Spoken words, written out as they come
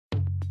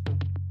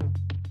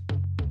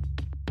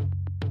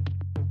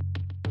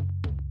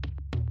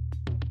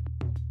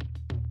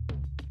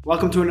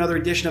Welcome to another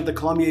edition of the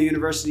Columbia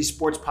University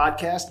Sports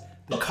Podcast,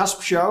 the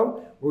Cusp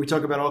Show, where we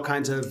talk about all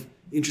kinds of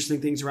interesting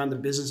things around the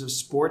business of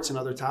sports and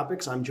other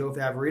topics. I'm Joe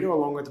Favorito,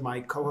 along with my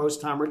co-host,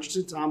 Tom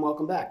Richardson. Tom,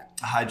 welcome back.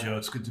 Hi, Joe.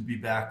 It's good to be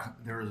back.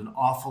 There is an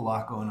awful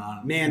lot going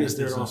on. Man, is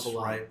there an awful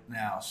lot right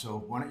now.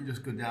 So why don't you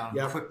just go down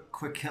a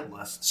quick hit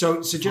list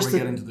so just to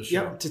get into the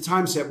show. To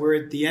time set, we're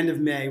at the end of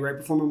May, right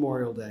before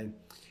Memorial Day.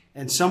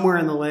 And somewhere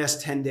in the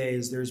last 10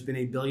 days, there's been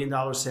a $1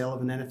 billion sale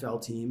of an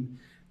NFL team.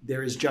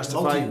 There is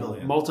Justify,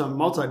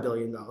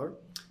 multi-billion dollar.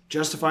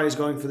 Justify is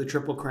going for the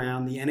Triple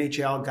Crown. The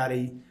NHL got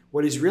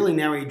what is really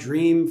now a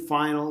dream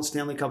final,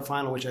 Stanley Cup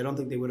final, which I don't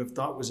think they would have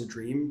thought was a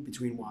dream,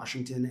 between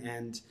Washington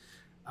and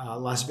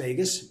Las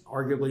Vegas.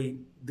 Arguably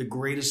the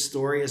greatest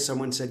story, as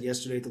someone said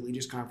yesterday at the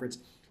Leaders Conference,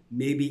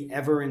 maybe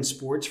ever in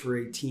sports for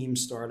a team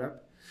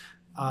startup.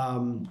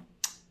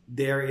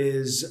 There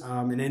is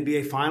an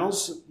NBA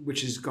Finals,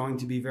 which is going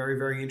to be very,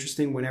 very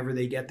interesting whenever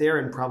they get there,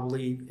 and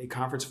probably a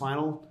conference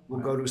final will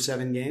go to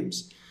 7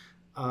 games.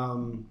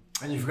 And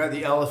you forgot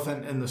the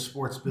elephant in the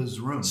sports biz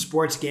room.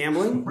 Sports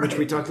gambling, which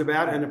we talked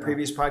about in a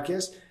previous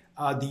podcast.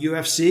 The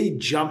UFC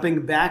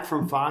jumping back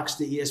from Fox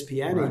to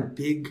ESPN, a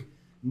big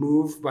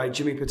move by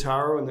Jimmy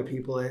Pitaro and the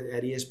people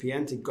at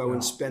ESPN to go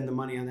and spend the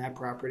money on that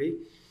property.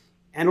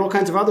 And all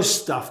kinds of other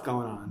stuff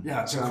going on.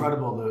 Yeah, it's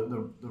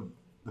incredible.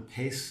 The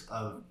pace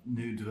of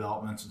new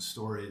developments and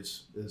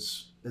stories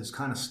is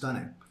kind of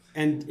stunning.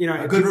 And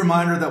a good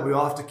reminder that we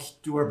all have to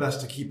do our best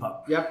to keep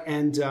up. Yep,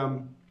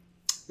 and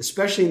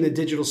especially in the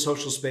digital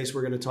social space,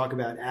 we're going to talk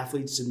about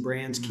athletes and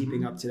brands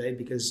keeping up today,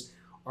 because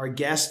our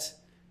guest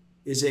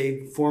is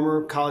a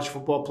former college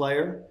football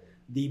player,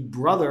 the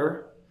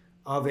brother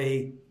of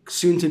a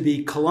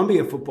soon-to-be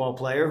Columbia football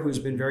player who's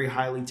been very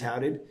highly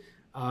touted,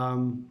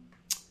 an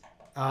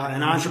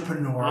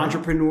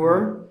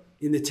entrepreneur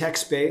in the tech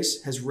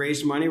space, has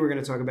raised money. We're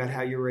going to talk about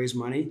how you raise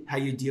money, how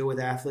you deal with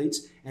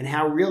athletes, and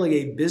how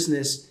really a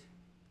business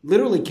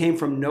literally came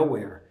from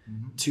nowhere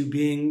to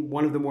being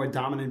one of the more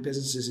dominant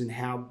businesses in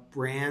how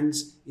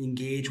brands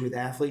engage with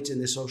athletes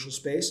in the social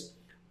space.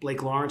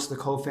 Blake Lawrence, the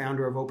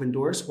co-founder of Open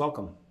Doors,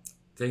 welcome.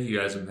 Thank you,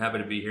 guys. I'm happy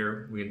to be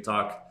here. We can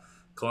talk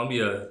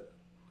Columbia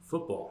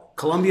football.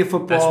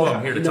 That's what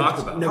I'm here to talk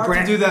about. Hard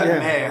to do that in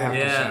May, I have to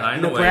say. I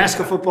know.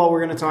 Nebraska football we're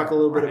going to talk a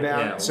little bit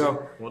about. Yeah,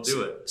 we'll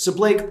do it. So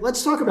Blake,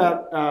 let's talk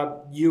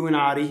about you and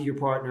Adi, your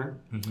partner,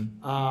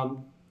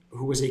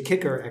 who was a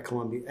kicker at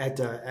Columbia,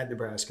 at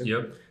Nebraska.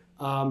 Yep.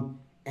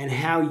 And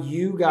how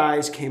you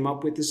guys came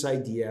up with this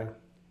idea,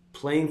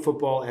 playing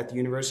football at the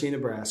University of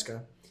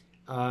Nebraska,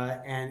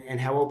 and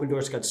how Open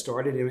Doors got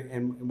started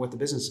and what the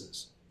business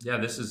is. Yeah,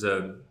 this is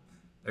a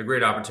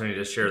great opportunity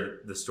to share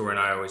the story, and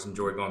I always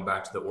enjoy going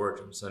back to the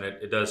origins. And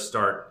it does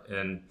start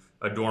in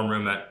a dorm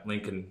room at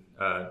Lincoln,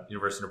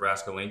 University of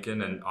Nebraska,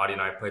 Lincoln, and Adi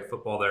and I played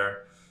football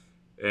there.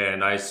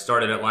 And I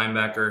started at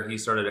linebacker. He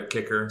started at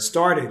kicker.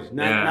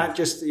 Not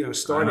just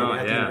started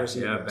at the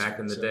University of Nebraska. Back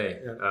in the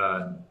day,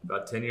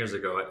 about 10 years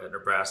ago at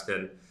Nebraska.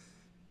 And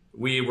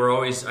we were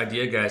always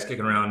idea guys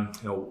kicking around,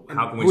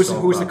 how can we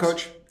solve Who was the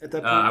problems? coach at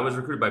that point? I was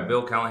recruited by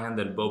Bill Callahan,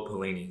 then Bo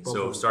Pelini.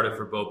 Started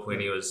for Bo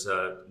Pelini. It was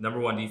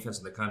 #1 defense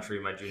in the country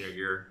my junior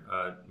year.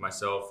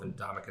 Myself and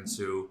Dominic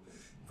Sue,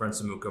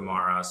 Prince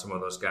Mara, some of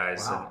those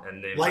guys. Wow.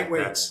 And names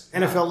lightweights,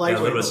 like that. NFL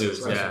lightweights. Little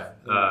dudes,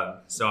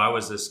 so I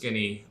was a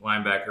skinny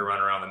linebacker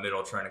running around the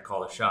middle trying to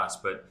call the shots,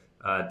 but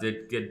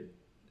did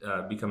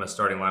become a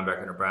starting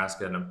linebacker in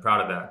Nebraska, and I'm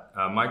proud of that.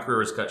 My career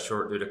was cut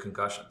short due to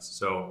concussions.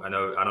 So I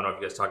don't know if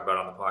you guys talk about it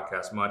on the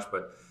podcast much,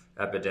 but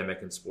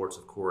epidemic in sports,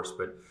 of course,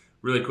 but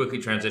really quickly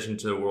transitioned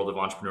to the world of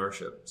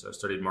entrepreneurship. So I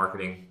studied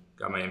marketing,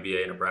 got my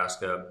MBA in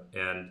Nebraska,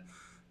 and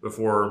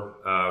before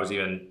I was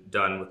even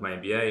done with my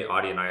MBA,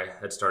 Adi and I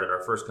had started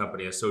our first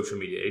company, a social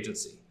media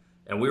agency.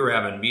 And we were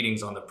having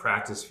meetings on the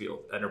practice field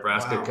at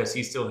Nebraska because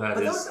he still had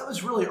his... That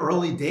was really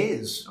early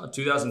days.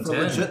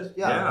 2010. Legit?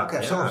 Yeah.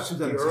 Okay. So it was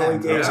 2010. The early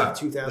days of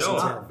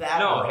 2010.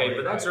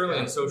 But that's early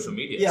in social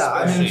media.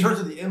 Yeah, in terms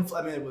of the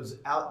it was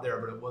out there,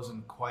 but it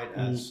wasn't quite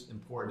as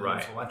important and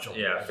influential.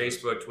 Yeah,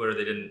 Facebook, Twitter,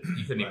 you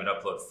couldn't even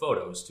upload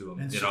photos to them.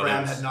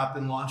 Instagram had not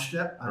been launched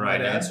yet.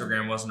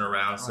 Instagram wasn't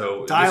around,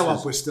 so...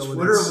 Dial-up was still...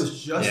 Twitter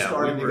was just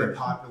starting to get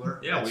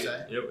popular. Yeah,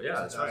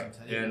 that's right.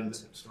 And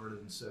it started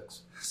in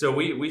 2006. So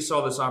we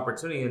saw this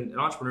opportunity, and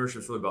entrepreneurship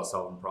is really about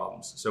solving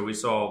problems. So we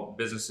saw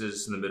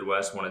businesses in the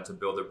Midwest wanted to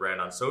build their brand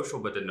on social,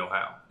 but didn't know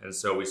how. And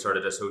so we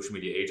started a social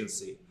media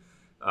agency,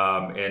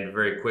 and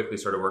very quickly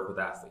started working with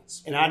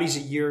athletes. And Adi's a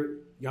year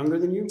younger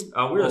than you?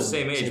 We were the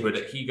same age, but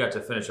he got to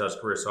finish out his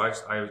career. So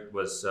I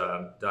was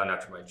done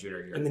after my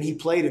junior year. And then he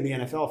played in the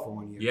NFL for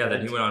 1 year. Yeah,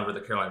 then he went on with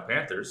the Carolina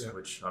Panthers,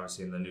 which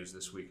obviously in the news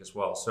this week as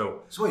well.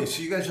 So wait,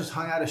 so you guys just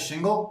hung out a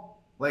shingle?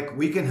 Like,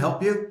 we can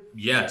help you?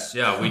 Yes,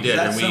 we did.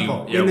 That's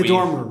simple. In the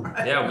dorm room.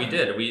 Yeah, we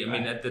did.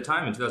 At the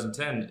time in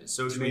 2010,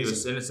 social media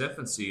was in its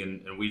infancy,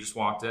 and we just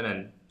walked in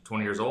and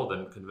 20 years old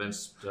and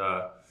convinced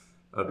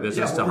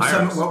business to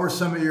hire us. What were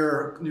some of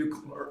your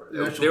initial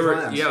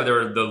plans? There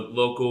were the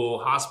local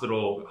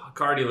hospital,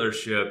 car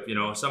dealership,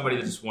 somebody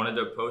that just wanted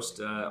to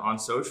post on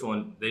social,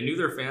 and they knew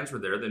their fans were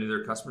there, they knew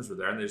their customers were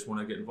there, and they just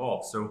wanted to get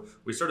involved. So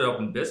we started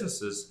opening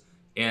businesses,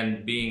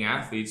 and being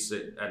athletes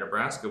at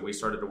Nebraska, we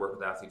started to work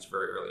with athletes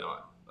very early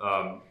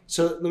on.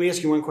 So let me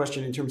ask you one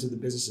question in terms of the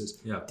businesses.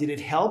 Yeah. Did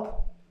it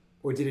help?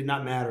 Or did it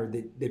not matter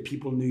that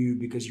people knew you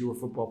because you were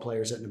football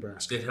players at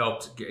Nebraska? It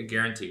helped,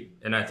 guaranteed.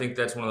 And I think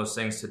that's one of those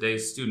things.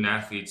 Today's student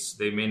athletes,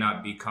 they may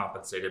not be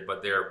compensated,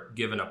 but they're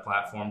given a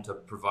platform to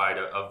provide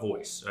a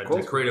voice, right?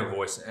 To create a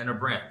voice and a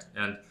brand.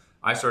 And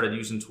I started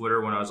using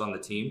Twitter when I was on the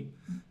team,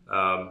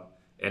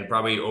 and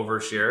probably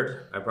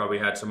overshared. I probably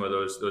had some of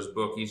those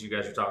bookies you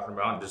guys are talking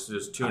about,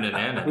 just tuning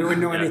in. We wouldn't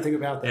know anything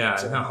about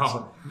that.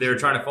 Yeah, they were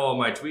trying to follow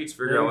my tweets,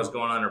 figure out what's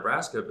going on in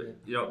Nebraska.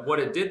 But what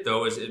it did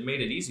though is it made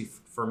it easy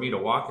for me to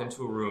walk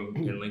into a room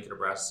in Lincoln,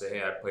 Nebraska, say,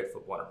 "Hey, I played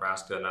football in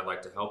Nebraska, and I'd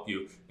like to help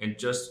you." And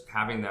just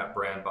having that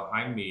brand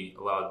behind me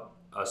allowed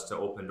us to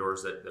open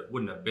doors that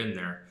wouldn't have been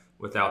there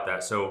without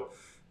that. So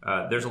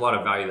there's a lot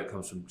of value that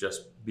comes from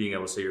just being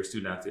able to say you're a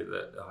student athlete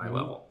at a high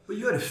level. But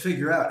you had to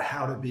figure out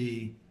how to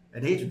be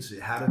an agency,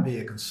 how to be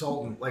a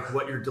consultant, like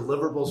what your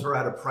deliverables are,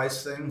 how to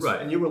price things. Right.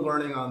 And you were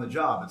learning on the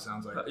job, it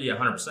sounds like.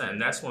 100%. And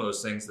that's one of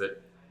those things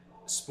that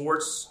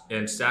sports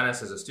and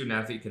status as a student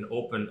athlete can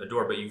open a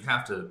door, but you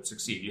have to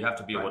succeed. You have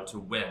to be able to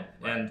win.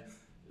 Right. And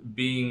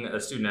being a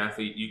student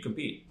athlete, you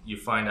compete. You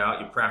find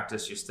out, you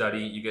practice, you study,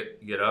 you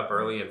get up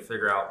early and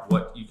figure out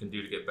what you can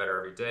do to get better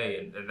every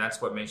day. And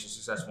that's what makes you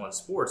successful in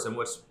sports. And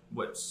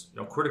what's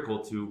critical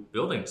to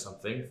building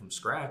something from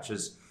scratch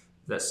is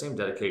that same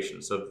dedication.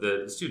 So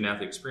the student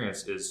athlete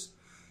experience is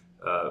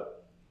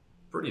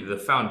pretty the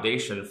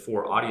foundation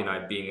for Audie and I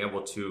being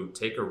able to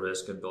take a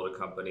risk and build a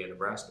company in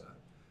Nebraska.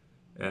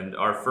 And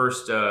our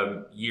first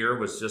year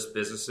was just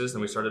businesses,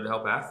 and we started to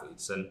help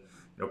athletes. And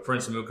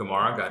Prince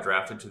Amukamara got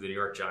drafted to the New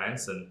York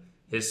Giants, and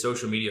his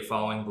social media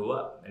following blew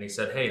up. And he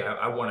said, "Hey,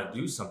 I want to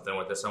do something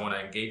with this. I want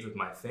to engage with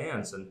my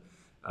fans." And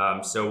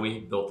so we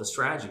built a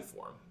strategy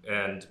for him.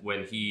 And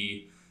when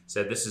he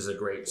said, "This is a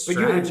great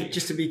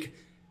strategy,"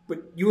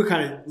 But you were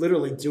kind of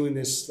literally doing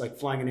this, like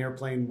flying an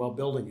airplane while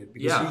building it,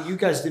 because you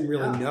guys didn't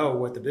really know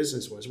what the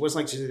business was. It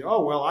wasn't like you said,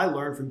 "Oh, well, I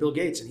learned from Bill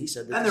Gates, and he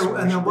said that."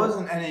 And there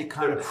wasn't any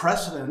kind of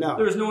precedent. No,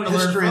 there was no one to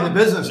history learn in the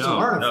business to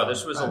learn from. No,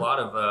 this was a lot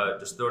of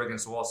just throw it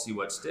against the wall, see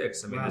what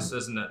sticks. I mean,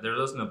 there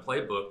wasn't a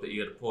playbook that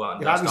you had to pull out.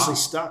 And it obviously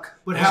stuck.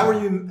 But how were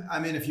you? I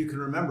mean, if you can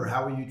remember,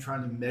 how were you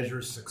trying to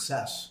measure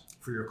success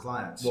for your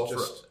clients? Well,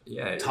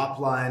 top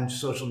line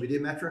social media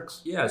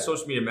metrics. Yeah,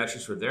 social media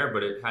metrics were there,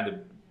 but it had to.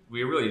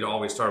 We really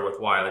always started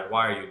with why. Like,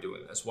 why are you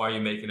doing this? Why are you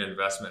making an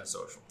investment in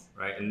social,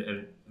 right?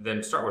 And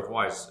then start with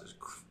why.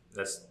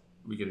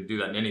 We can do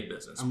that in any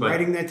business. I'm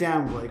writing that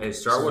down, Blake. Hey,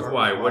 start with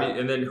why.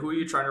 And then who are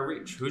you trying to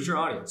reach? Who's your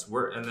audience?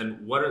 And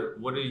then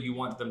what do you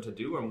want them to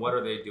do, and what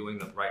are they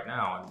doing right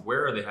now? And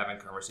where are they having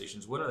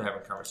conversations? When are they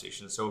having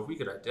conversations? So if we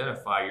could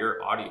identify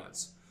your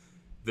audience,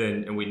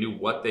 and we knew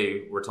what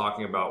they were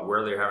talking about,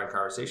 where they're having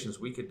conversations,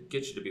 we could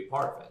get you to be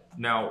part of it.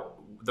 Now,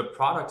 the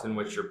product in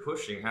which you're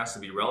pushing has to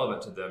be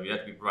relevant to them. You have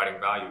to be providing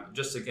value.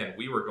 Just again,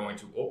 we were going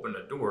to open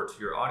a door to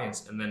your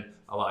audience and then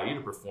allow you to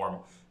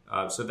perform.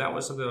 So that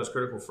was something that was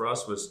critical for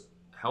us, was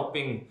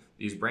helping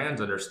these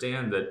brands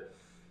understand that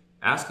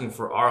asking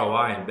for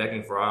ROI and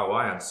begging for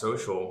ROI on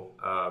social,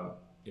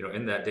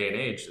 in that day and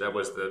age, that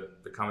was the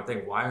common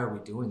thing. Why are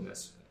we doing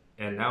this?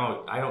 And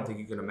now I don't think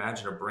you can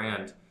imagine a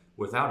brand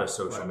without a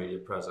social media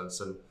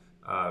presence. And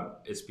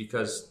it's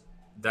because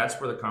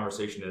that's where the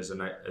conversation is,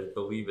 and I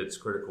believe it's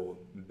critical.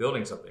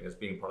 Building something as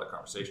being part of the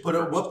conversation. But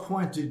at what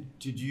point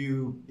did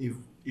you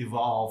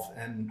evolve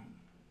and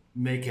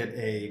make it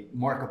a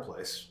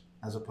marketplace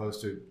as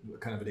opposed to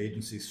kind of an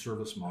agency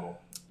service model?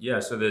 Yeah,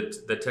 so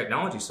the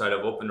technology side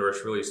of Open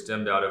Doors really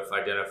stemmed out of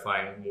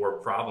identifying more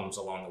problems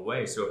along the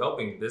way. So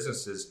helping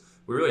businesses,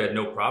 we really had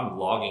no problem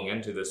logging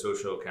into the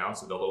social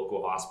accounts of the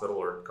local hospital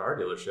or car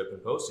dealership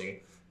and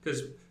posting,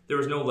 because there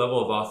was no level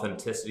of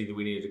authenticity that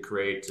we needed to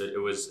create. It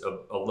was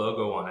a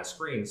logo on a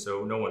screen,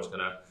 so no one's going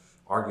to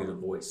argue the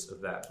voice of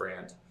that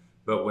brand.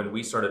 But when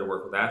we started to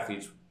work with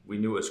athletes, we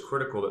knew it was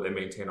critical that they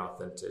maintain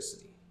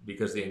authenticity,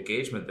 because the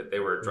engagement that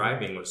they were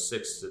driving was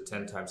 6 to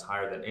 10 times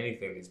higher than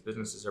anything these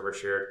businesses ever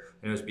shared.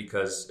 And it was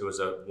because it was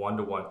a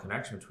one-to-one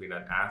connection between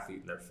an athlete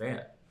and their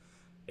fan.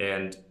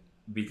 And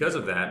because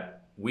of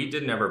that, we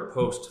didn't ever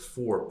post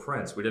for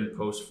Prince. We didn't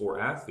post for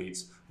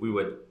athletes. We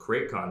would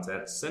create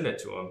content, send it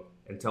to them,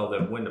 and tell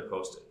them when to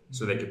post it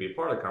so they could be a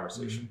part of the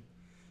conversation.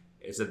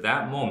 It's at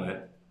that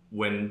moment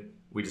when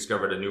we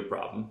discovered a new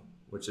problem,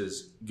 which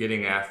is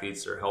getting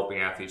athletes or helping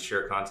athletes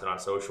share content on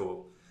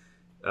social.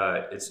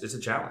 It's a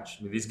challenge.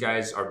 I mean, these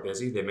guys are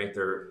busy. They make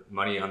their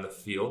money on the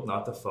field,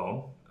 not the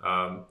phone.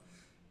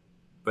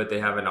 But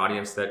they have an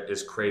audience that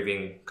is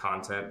craving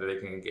content that they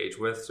can engage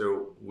with.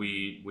 So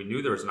we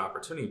knew there was an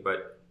opportunity,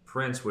 but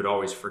Prince would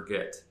always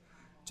forget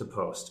to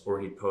post, or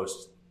he'd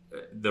post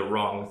the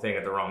wrong thing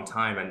at the wrong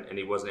time, and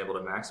he wasn't able to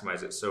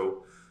maximize it.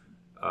 So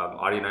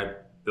Audie and I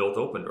built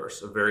Open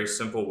Doors, a very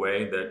simple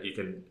way that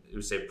you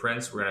would say,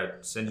 Prince, we're going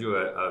to send you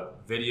a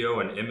video,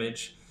 an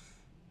image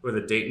with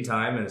a date and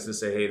time, and it's to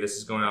say, hey, this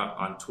is going out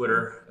on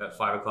Twitter at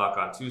 5 o'clock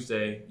on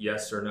Tuesday,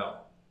 yes or no.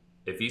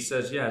 If he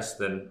says yes,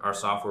 then our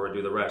software would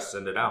do the rest,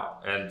 send it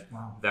out. And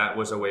that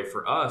was a way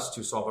for us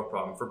to solve a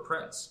problem for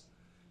Prince.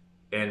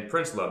 And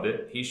Prince loved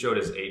it. He showed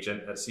his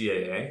agent at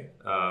CAA,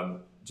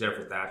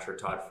 Jennifer Thatcher,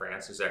 Todd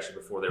France, who's actually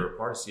before they were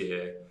part of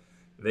CAA.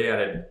 They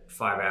added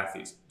 5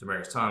 athletes,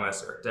 Demaryius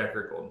Thomas, Eric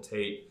Decker, Golden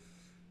Tate.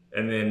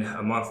 And then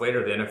a month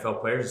later, the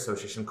NFL Players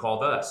Association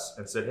called us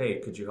and said, hey,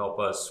 could you help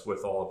us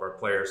with all of our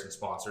players and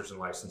sponsors and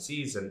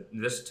licensees? And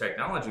this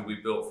technology we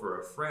built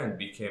for a friend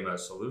became a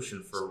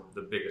solution for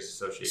the biggest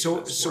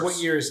association. So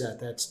what year is that?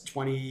 That's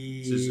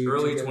This is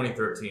early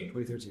 2013.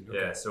 2013,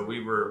 okay. Yeah, so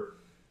we were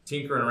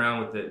tinkering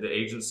around with the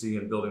agency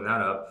and building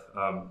that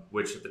up,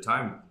 which at the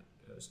time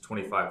was a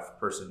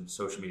 25-person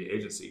social media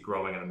agency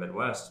growing in the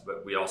Midwest.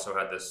 But we also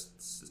had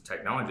this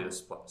technology,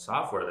 this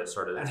software that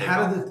started to take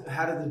off.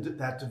 How did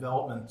that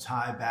development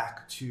tie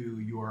back to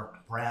your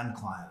brand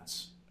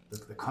clients,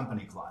 the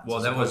company clients,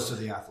 well, that was to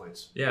the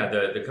athletes? Yeah,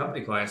 the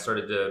company clients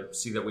started to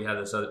see that we had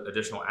this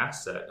additional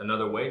asset,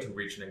 another way to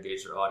reach and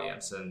engage their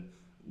audience. And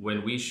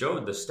when we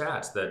showed the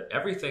stats that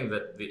everything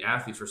that the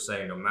athletes were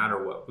saying, no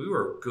matter what, we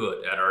were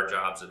good at our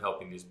jobs at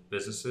helping these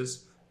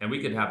businesses, and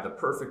we could have the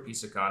perfect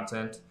piece of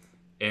content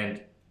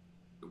and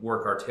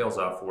work our tails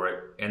off for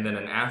it, and then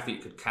an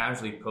athlete could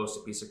casually post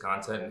a piece of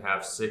content and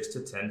have 6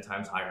 to 10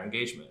 times higher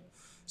engagement.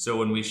 So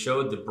when we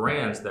showed the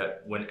brands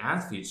that when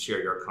athletes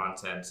share your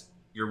content,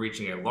 you're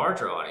reaching a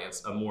larger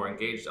audience, a more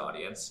engaged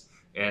audience,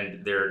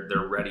 and they're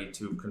ready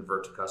to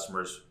convert to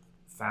customers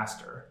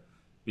faster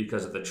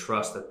because of the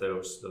trust that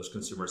those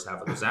consumers have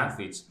with those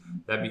athletes.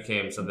 That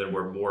became something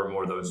where more and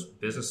more of those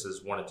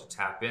businesses wanted to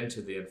tap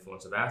into the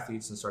influence of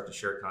athletes and start to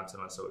share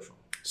content on social.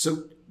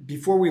 So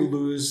before we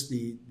lose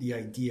the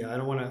idea, I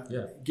don't want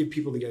to give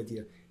people the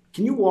idea.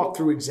 Can you walk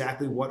through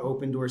exactly what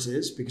Open Doors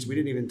is? Because we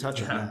didn't even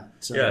touch on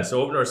that.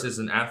 So Open Doors is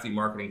an athlete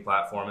marketing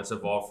platform. It's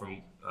evolved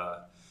from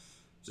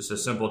just a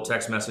simple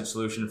text message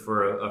solution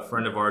for a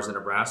friend of ours in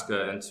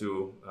Nebraska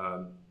into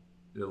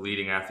the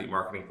leading athlete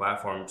marketing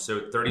platform.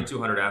 So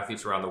 3,200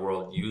 athletes around the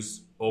world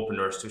use Open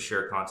Doors to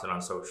share content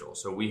on social.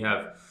 So we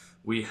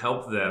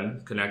help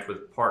them connect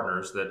with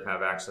partners that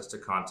have access to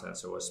content.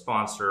 So a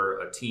sponsor,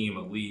 a team,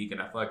 a league,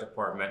 an athletic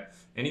department,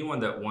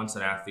 anyone that wants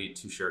an athlete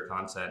to share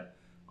content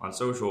on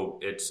social,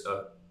 it's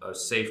a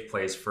safe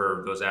place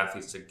for those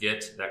athletes to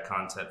get that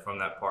content from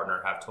that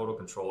partner, have total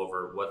control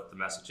over what the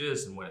message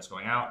is and when it's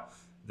going out.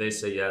 They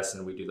say yes,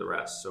 and we do the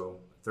rest. So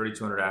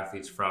 3,200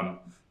 athletes from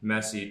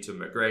Messi to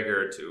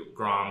McGregor to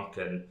Gronk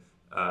and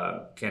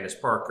Candace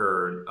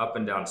Parker and up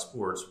and down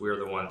sports, we're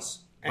the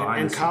ones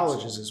behind and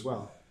colleges as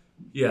well.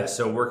 Yeah,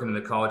 so working in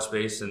the college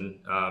space, and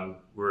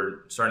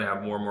we're starting to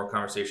have more and more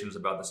conversations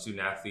about the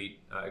student-athlete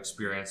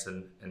experience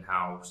and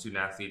how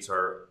student-athletes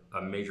are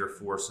a major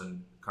force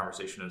in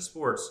conversation in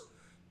sports.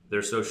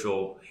 Their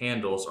social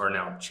handles are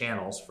now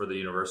channels for the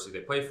university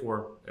they play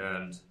for,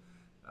 and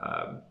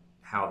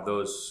how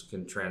those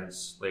can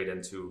translate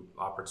into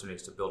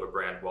opportunities to build a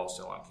brand while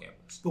still on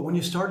campus. But when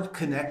you started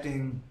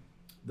connecting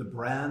the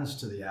brands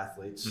to the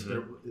athletes,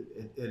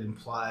 it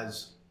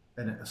implies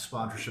a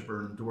sponsorship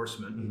or an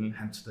endorsement,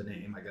 hence the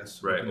name, I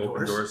guess. Right,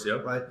 Open Doors,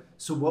 yep. Right.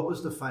 So what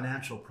was the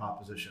financial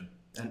proposition,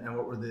 and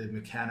what were the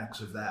mechanics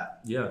of that?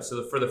 Yeah,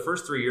 so for the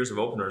first 3 years of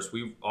Open Doors,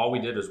 all we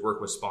did was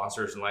work with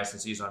sponsors and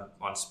licensees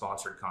on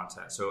sponsored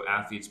content. So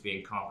athletes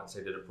being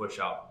compensated to push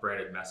out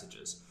branded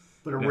messages.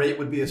 But a rate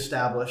would be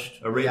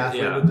established. A rate, the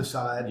athlete would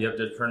decide. You have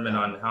to determine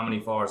on how many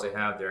followers they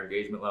have, their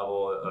engagement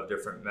level of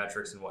different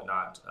metrics and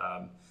whatnot,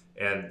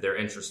 and their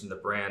interest in the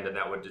brand, and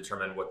that would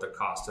determine what the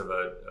cost of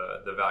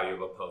the value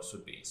of a post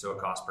would be. So a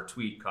cost per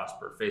tweet, cost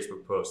per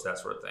Facebook post, that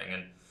sort of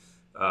thing.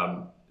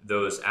 And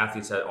those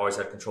athletes always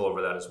had control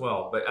over that as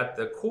well. But at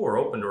the core,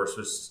 Open Doors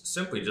was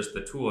simply just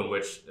the tool in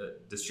which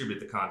distribute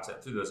the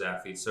content through those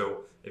athletes.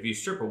 So if you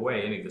strip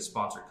away any of the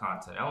sponsored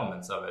content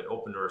elements of it,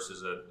 Open Doors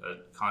is a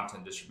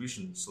content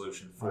distribution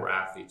solution for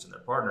athletes and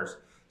their partners.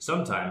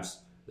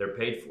 Sometimes they're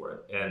paid for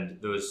it,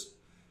 and those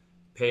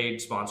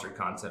paid sponsored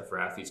content for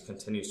athletes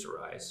continues to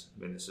rise.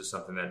 I mean, this is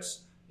something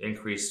that's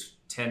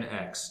increased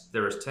 10x.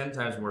 There was 10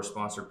 times more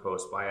sponsored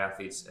posts by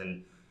athletes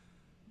in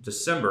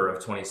December of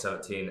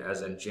 2017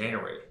 as in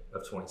January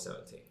of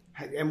 2017.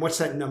 And what's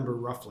that number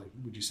roughly,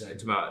 would you say?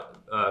 It's about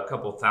a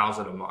couple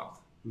thousand a month,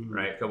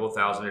 right? A couple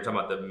thousand. You're talking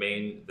about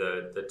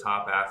the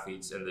top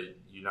athletes in the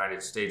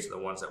United States are the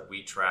ones that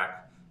we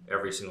track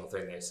every single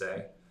thing they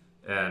say.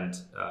 And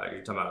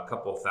you're talking about a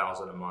couple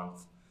thousand a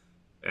month.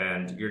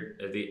 And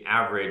the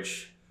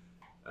average,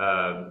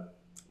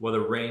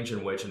 the range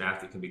in which an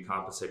athlete can be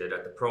compensated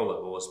at the pro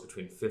level is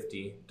between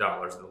 $50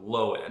 and the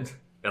low end.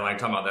 And like I'm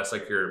talking about,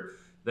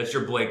 that's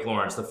your Blake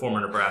Lawrence, the former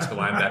Nebraska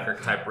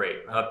linebacker type rate,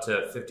 up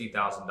to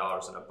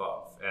 $50,000 and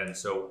above. And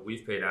so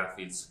we've paid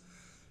athletes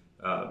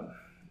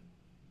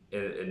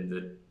in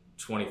the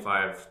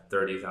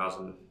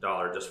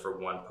 $25,000-$30,000 just for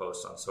one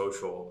post on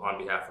social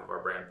on behalf of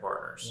our brand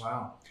partners.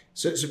 Wow.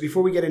 So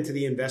before we get into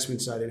the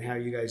investment side and how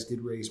you guys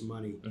did raise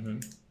money,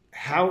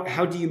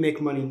 how do you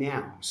make money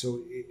now?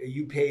 So are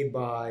you paid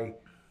by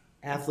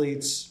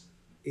athletes,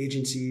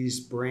 agencies,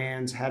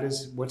 brands?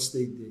 What's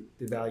the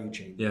value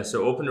chain? Yeah,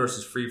 so Open Doors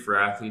is free for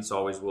athletes,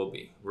 always will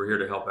be. We're here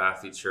to help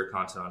athletes share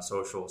content on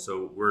social.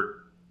 So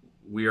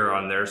we are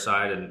on their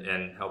side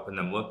and helping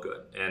them look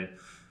good. And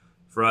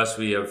for us,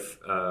 we have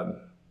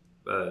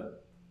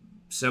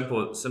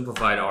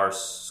simplified our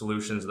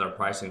solutions and our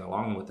pricing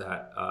along with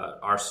that.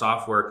 Our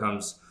software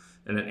comes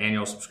in an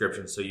annual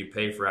subscription, so you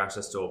pay for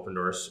access to Open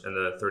Doors and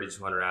the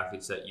 3,200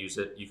 athletes that use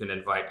it. You can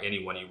invite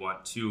anyone you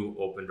want to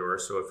Open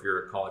Doors. So if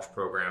you're a college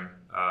program,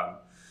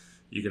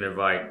 you can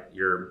invite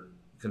your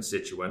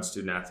constituents,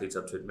 student athletes,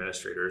 up to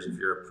administrators. If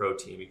you're a pro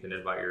team, you can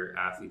invite your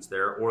athletes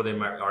there, or they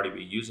might already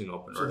be using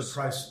Open Doors.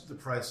 So the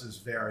prices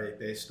vary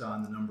based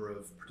on the number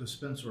of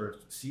participants or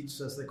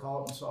seats, as they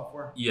call it in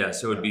software? Yeah,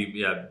 so it would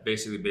be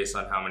basically based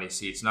on how many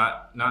seats.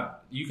 Not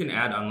you can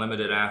add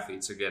unlimited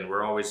athletes. Again,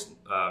 we're always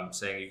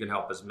saying you can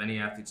help as many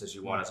athletes as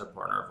you want as a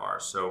partner of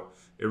ours. So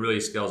it really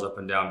scales up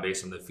and down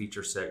based on the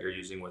feature set you're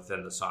using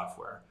within the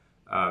software.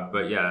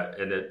 But yeah,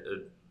 and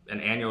an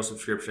annual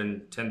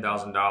subscription,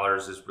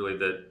 $10,000 is really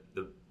the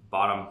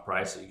bottom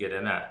price that you get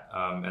in at,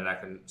 and that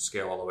can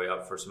scale all the way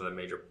up for some of the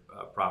major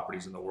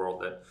properties in the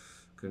world that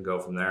can go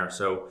from there.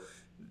 So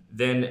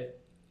then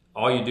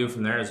all you do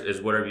from there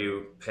is whatever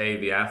you pay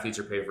the athletes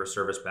or pay for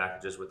service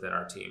packages within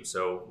our team.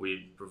 So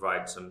we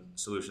provide some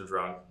solutions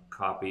around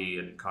copy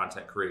and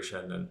content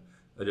creation and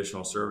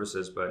additional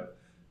services, but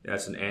yeah,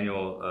 it's an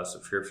annual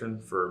subscription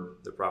for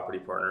the property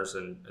partners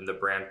and the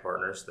brand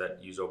partners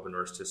that use Open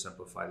Doors to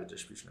simplify the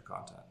distribution of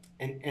content.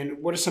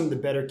 And what are some of the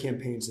better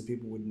campaigns that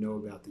people would know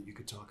about that you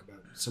could talk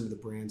about? Some of the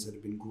brands that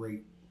have been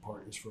great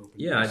partners for Open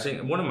Doors. Yeah, I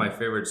think one of my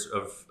favorites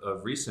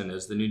of recent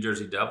is the New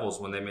Jersey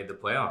Devils when they made the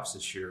playoffs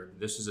this year.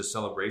 This is a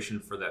celebration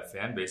for that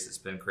fan base that's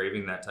been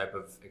craving that type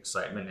of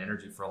excitement and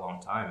energy for a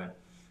long time. And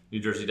New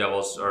Jersey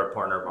Devils are a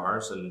partner of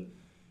ours, and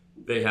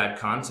they had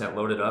content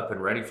loaded up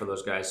and ready for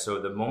those guys. So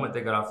the moment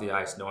they got off the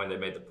ice, knowing they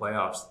made the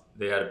playoffs,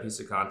 they had a piece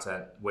of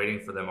content waiting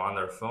for them on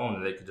their phone,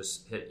 and they could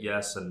just hit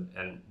yes,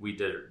 and we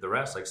did the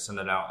rest, like send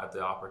it out at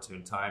the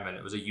opportune time. And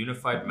it was a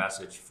unified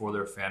message for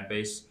their fan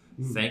base,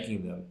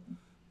 thanking them,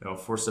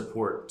 for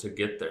support to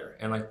get there.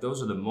 And like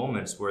those are the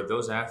moments where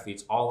those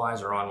athletes, all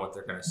eyes are on what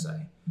they're going to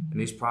say.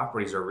 And these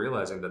properties are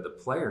realizing that the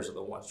players are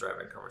the ones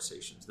driving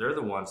conversations. They're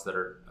the ones that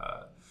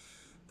are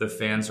the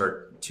fans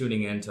are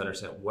tuning in to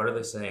understand what are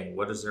they saying,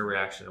 what is their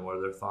reaction, and what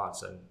are their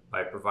thoughts. And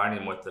by providing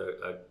them with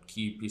a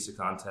key piece of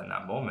content in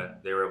that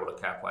moment, they were able to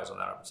capitalize on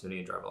that opportunity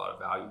and drive a lot of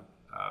value.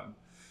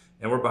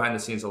 And we're behind the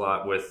scenes a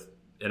lot with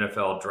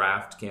NFL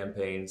draft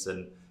campaigns,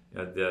 and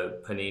the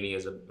Panini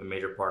is a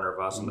major partner of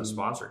us on the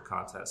sponsored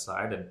content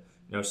side. And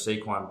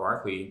Saquon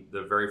Barkley,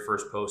 the very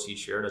first post he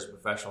shared as a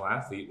professional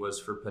athlete was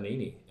for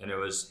Panini, and it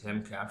was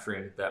him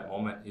capturing that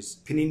moment. He's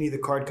Panini, the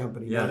card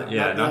company. Not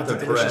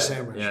the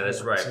bread. Yeah,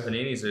 that's right. So,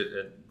 Panini's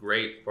a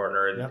great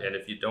partner, and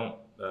if you don't,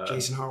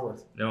 Jason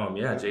Harworth. know him,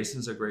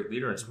 Jason's a great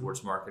leader in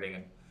sports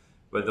marketing,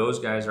 but those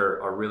guys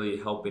are really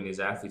helping these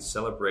athletes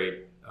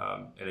celebrate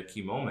in a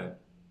key moment,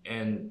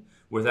 and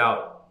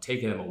without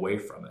taking them away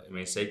from it. I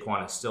mean,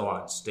 Saquon is still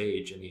on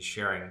stage, and he's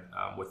sharing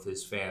with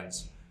his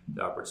fans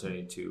the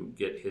opportunity to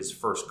get his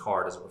first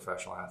card as a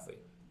professional athlete.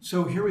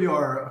 So here we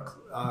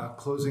are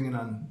closing in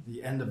on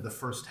the end of the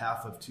first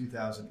half of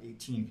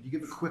 2018. Could you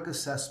give a quick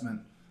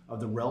assessment of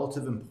the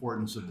relative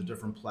importance of the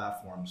different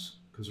platforms?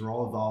 Because they're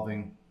all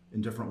evolving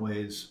in different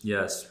ways.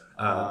 Yes.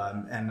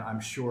 And I'm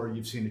sure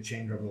you've seen a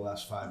change over the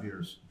last 5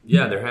 years.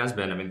 Yeah, there has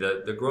been. I mean,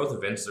 the growth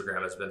of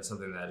Instagram has been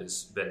something that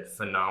has been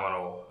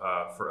phenomenal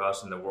for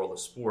us in the world of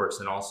sports,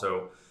 and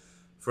also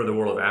for the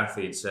world of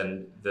athletes.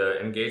 And the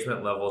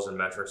engagement levels and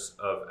metrics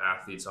of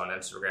athletes on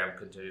Instagram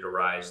continue to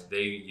rise.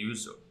 They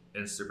use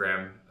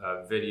Instagram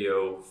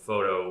video,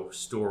 photo,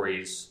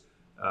 stories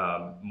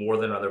more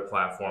than other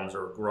platforms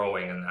are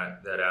growing in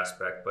that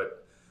aspect.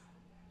 But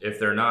if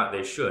they're not,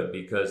 they should,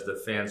 because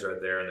the fans are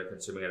there and they're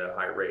consuming at a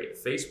high rate.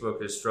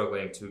 Facebook is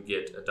struggling to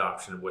get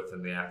adoption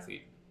within the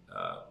athlete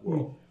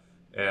world.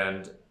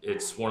 And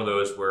it's one of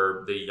those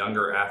where the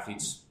younger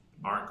athletes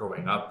aren't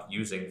growing up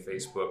using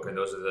Facebook, and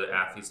those are the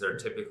athletes that are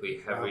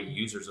typically heavy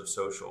users of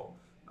social.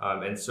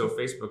 And so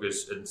Facebook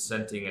is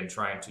incenting and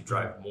trying to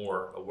drive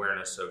more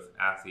awareness of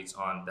athletes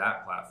on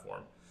that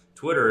platform.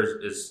 Twitter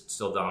is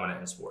still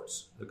dominant in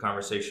sports. The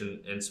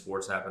conversation in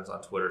sports happens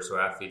on Twitter, so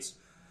athletes,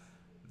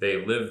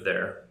 they live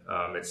there.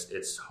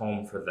 It's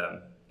home for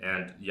them.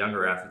 And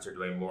younger athletes are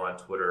doing more on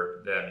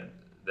Twitter than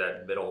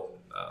that middle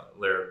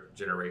layer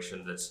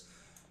generation that's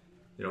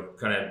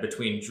kind of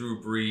between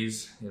Drew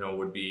Brees,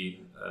 would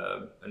be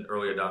an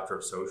early adopter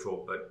of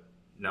social, but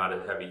not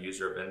a heavy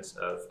user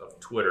of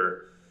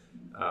Twitter,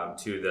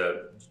 to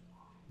the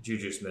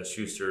Juju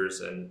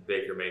Smith-Schusters and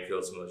Baker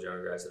Mayfield, some of those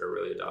younger guys that are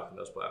really adopting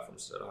those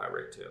platforms at a high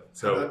rate too.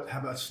 So how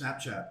about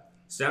Snapchat?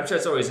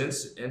 Snapchat's always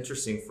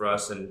interesting for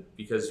us, and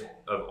because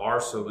of our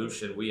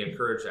solution, we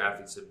encourage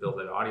athletes to build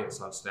an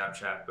audience on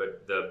Snapchat,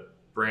 but the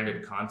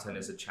branded content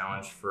is a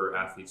challenge for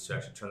athletes to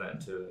actually turn that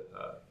into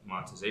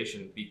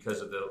monetization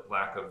because of the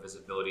lack of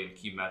visibility and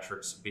key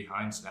metrics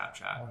behind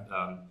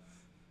Snapchat.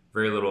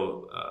 Very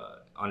little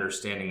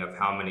understanding of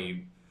how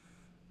many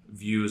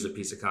views a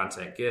piece of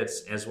content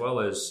gets, as well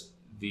as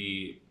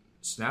the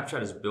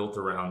Snapchat is built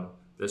around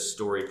this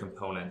story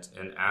component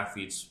and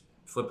athletes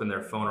flipping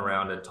their phone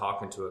around and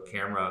talking to a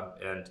camera,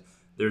 and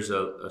there's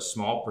a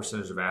small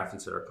percentage of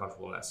athletes that are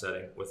comfortable in that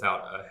setting without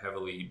a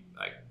heavily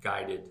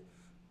guided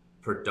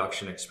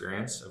production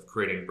experience of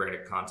creating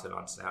branded content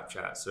on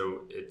Snapchat.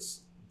 So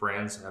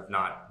brands have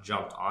not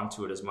jumped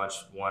onto it as much,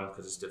 one,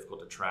 because it's difficult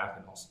to track,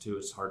 and also two,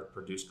 it's hard to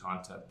produce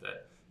content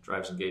that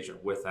drives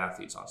engagement with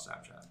athletes on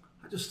Snapchat.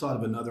 I just thought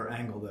of another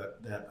angle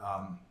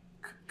that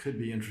could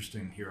be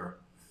interesting here.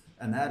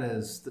 And that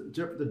is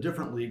the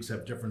different leagues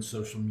have different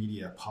social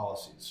media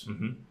policies.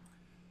 Mm-hmm.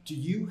 Do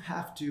you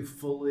have to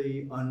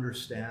fully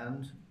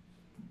understand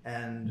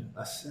and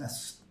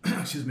assess,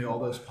 all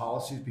those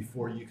policies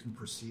before you can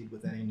proceed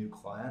with any new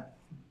client?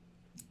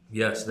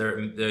 Yes,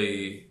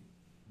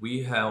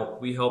 we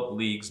help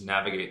leagues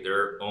navigate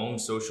their own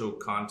social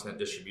content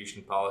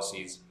distribution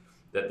policies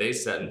that they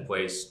set in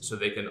place so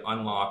they can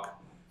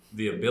unlock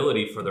the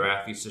ability for their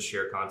athletes to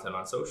share content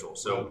on social.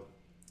 So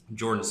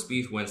Jordan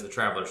Spieth wins the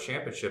Travelers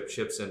Championship,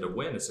 chips in to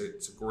win. It's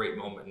a great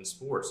moment in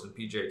sports, and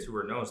PGA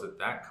Tour knows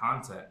that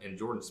content in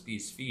Jordan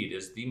Spieth's feed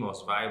is the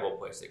most valuable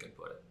place they can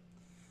put it.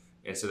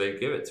 And so they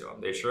give it to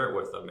him. They share it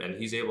with him, and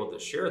he's able to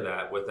share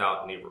that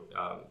without any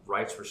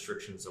rights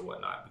restrictions and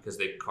whatnot, because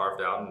they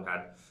carved out and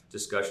had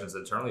discussions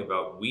internally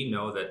about, we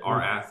know that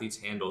our athletes'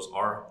 handles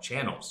are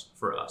channels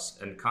for us,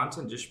 and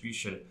content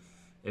distribution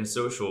in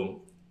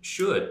social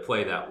should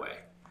play that way.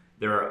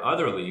 There are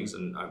other leagues,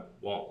 and I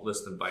won't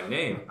list them by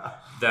name,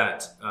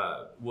 that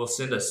will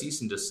send a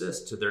cease and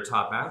desist to their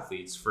top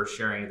athletes for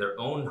sharing their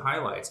own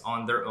highlights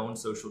on their own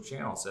social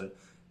channels. And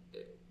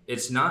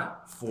it's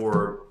not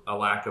for a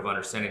lack of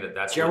understanding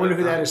that's. I wonder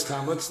who that is,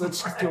 Tom. Let's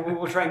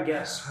we'll try and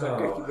guess. Keep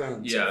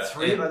going. Yeah,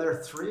 are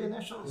there three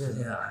initials?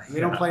 Yeah,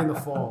 we don't play in the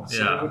fall.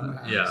 So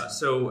yeah.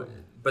 So,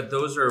 but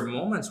those are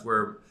moments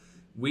where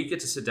we get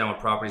to sit down with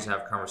properties and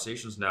have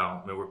conversations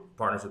now. I mean, we're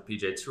partners with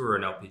PGA Tour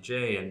and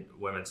LPGA and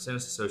Women's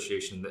Tennis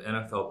Association, the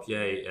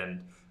NFLPA,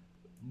 and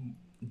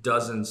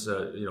dozens,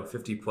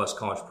 50 plus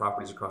college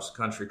properties across the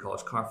country,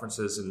 college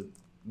conferences, and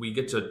we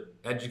get to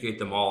educate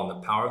them all on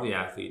the power of the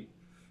athlete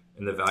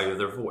and the value of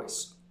their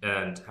voice,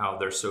 and how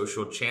their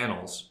social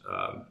channels,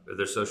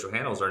 their social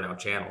handles are now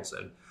channels,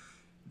 and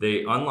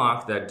they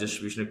unlock that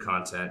distribution of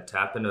content,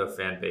 tap into a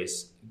fan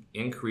base,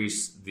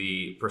 increase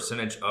the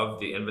percentage of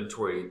the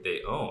inventory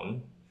they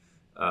own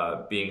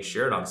being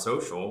shared on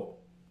social,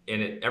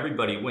 and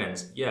everybody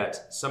wins.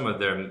 Yet some of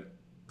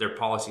their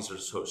policies are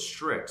so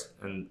strict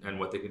and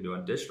what they can do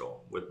on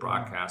digital with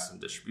broadcast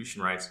and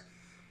distribution rights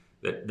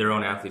that their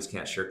own athletes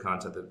can't share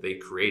content that they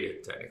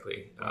created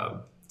technically.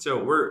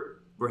 So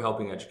we're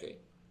helping educate.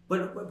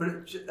 But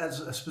as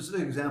a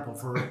specific example,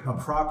 for a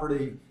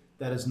property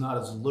that is not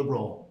as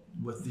liberal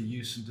with the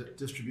use and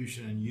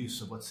distribution and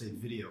use of, let's say,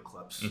 video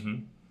clips,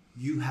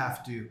 you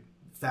have to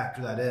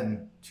factor that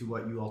in to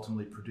what you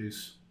ultimately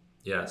produce.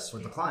 Yes.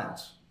 With the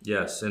clients.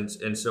 Yes,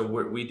 and so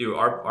what we do,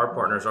 our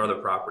partners are the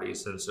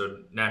properties, and so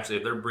naturally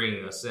if they're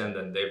bringing us in,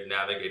 then they've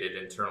navigated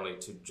internally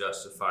to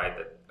justify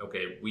that,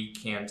 okay, we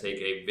can take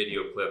a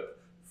video clip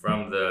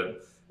from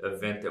the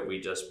event that we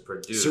just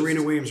produced.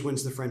 Serena Williams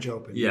wins the French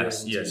Open.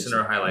 Yes, in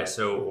our highlights.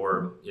 So,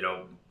 or,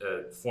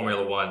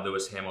 Formula One,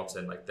 Lewis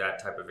Hamilton, like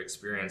that type of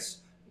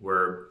experience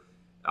where,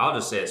 I'll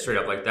just say it straight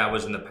up, like that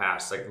was in the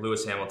past. Like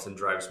Lewis Hamilton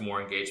drives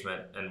more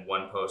engagement in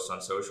one post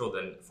on social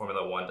than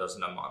Formula One does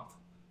in a month,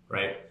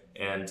 right?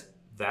 And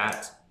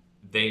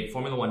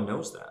Formula One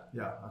knows that.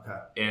 Yeah,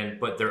 okay.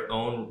 But their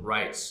own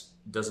rights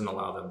doesn't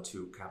allow them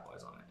to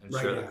capitalize on it and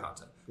share the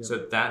content. Yeah.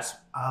 So that's...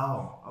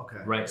 Oh,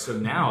 okay. Right, so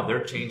now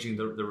they're changing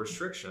the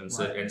restrictions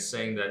and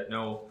saying that,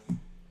 no,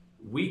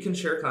 we can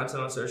share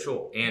content on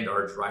social and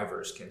our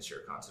drivers can share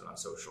content on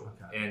social.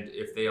 Okay. And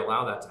if they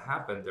allow that to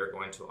happen, they're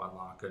going to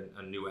unlock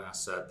a new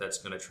asset that's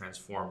going to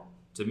transform.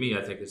 To me,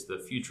 I think is the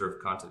future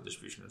of content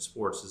distribution in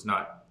sports is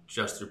not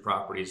just through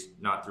properties,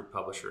 not through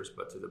publishers,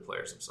 but through the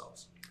players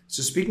themselves.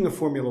 So speaking of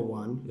Formula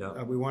One,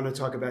 we want to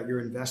talk about your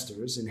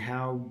investors and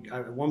how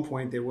at one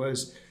point there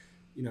was,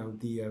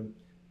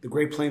 the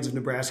Great Plains of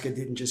Nebraska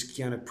didn't just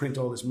kind of print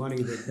all this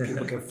money that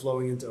people kept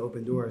flowing into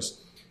Open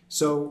Doors.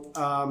 So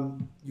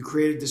you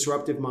created a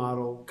disruptive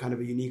model, kind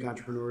of a unique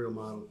entrepreneurial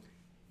model.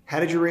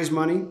 How did you raise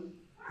money?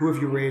 Who have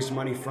you raised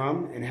money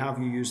from? And how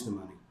have you used the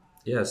money?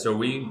 Yeah, so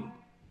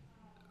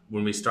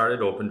when we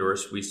started Open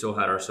Doors, we still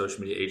had our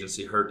social media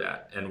agency,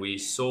 Herdat, and we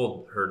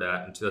sold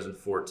Herdat in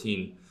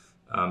 2014.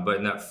 But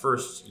in that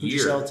first year, who'd you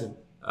sell to?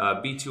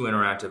 B2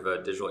 Interactive,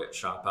 a digital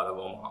shop out of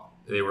Omaha.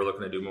 They were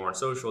looking to do more on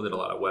social, did a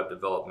lot of web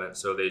development,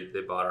 so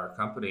they bought our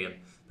company, and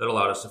that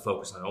allowed us to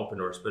focus on Open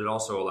Doors, but it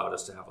also allowed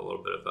us to have a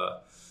little bit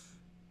of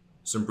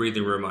some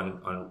breathing room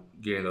on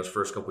getting those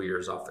first couple of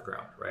years off the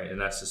ground, right?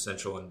 And that's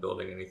essential in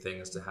building anything,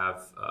 is to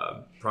have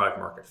product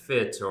market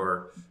fit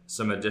or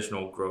some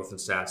additional growth and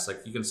stats.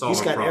 Like you can solve.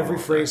 He's got every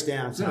phrase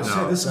down.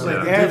 This is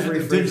like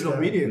every digital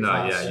media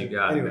class. Yeah, you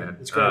got it, man.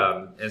 It's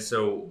great. And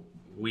so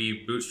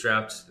we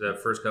bootstrapped the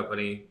first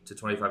company to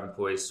 25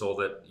 employees,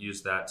 sold it,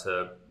 used that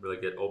to really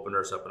get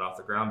Opendoors up and off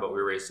the ground. But we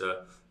raised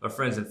a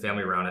friends and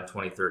family round in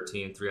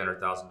 2013,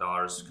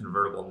 $300,000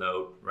 convertible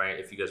note, right?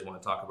 If you guys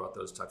want to talk about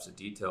those types of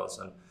details.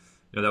 And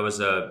that was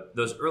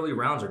those early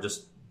rounds are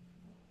just,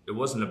 it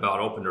wasn't about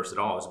Opendoors at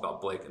all. It was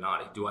about Blake and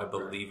Adi. Do I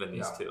believe in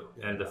these two?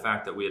 And the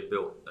fact that we had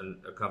built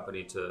a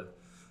company to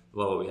the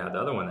level we had, the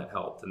other one that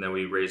helped. And then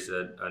we raised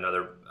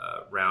another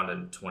round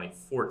in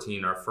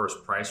 2014, our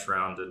first price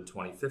round in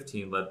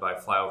 2015, led by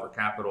Flyover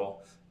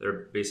Capital.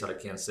 They're based out of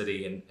Kansas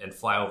City, and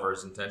Flyover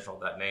is intentional.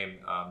 That name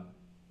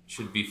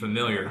should be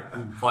familiar.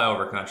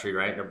 Flyover country,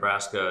 right?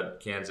 Nebraska,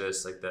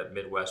 Kansas, like that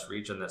Midwest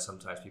region that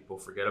sometimes people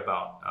forget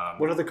about.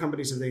 What other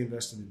companies have they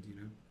invested in, do you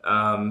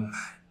know?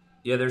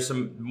 Yeah, there's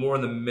some more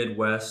in the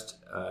Midwest.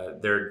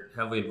 They're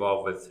heavily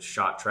involved with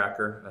Shot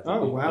Tracker. I think.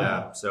 Oh, wow.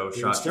 Yeah, so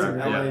Shot Tracker.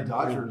 Tracker. LA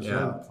Dodgers.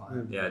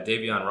 Yeah,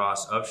 Davion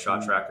Ross of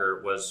Shot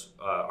Tracker was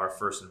our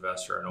first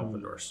investor in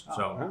Opendoors.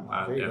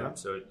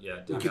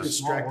 They keep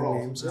distracting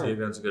names.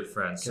 Davion's a good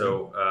friend. Okay.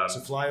 So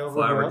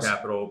Flyover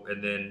Capital,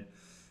 and then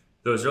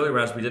those early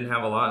rounds, we didn't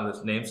have a lot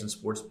of names in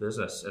sports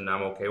business, and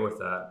I'm okay with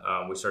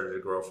that. We started to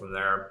grow from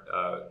there,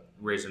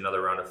 raised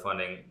another round of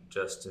funding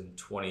just in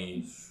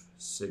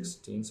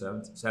 2017,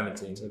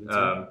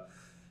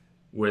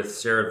 with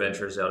Sarah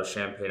Ventures out of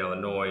Champaign,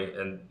 Illinois,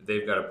 and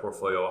they've got a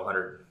portfolio of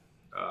 100,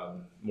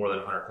 more than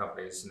 100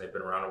 companies, and they've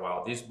been around a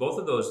while. Both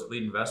of those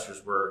lead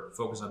investors were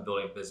focused on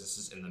building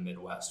businesses in the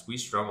Midwest. We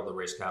struggled to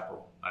raise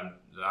capital. I'm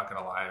not going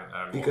to lie.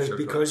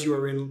 Because you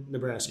were in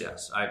Nebraska.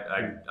 Yes,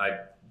 I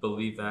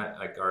believe that.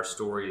 Like, our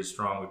story is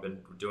strong. We've been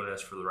doing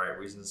this for the right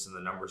reasons, and the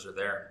numbers are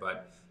there.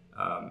 But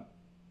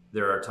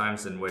there are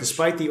times in which,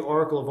 despite the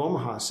Oracle of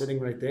Omaha sitting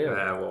right there.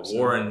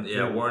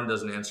 Warren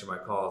doesn't answer my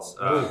calls.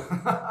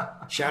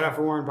 Shout out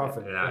for Warren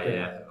Buffett.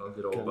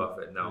 Good old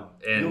Buffett. No,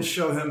 and you'll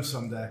show him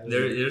someday.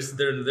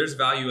 There's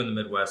value in the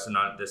Midwest, and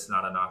this is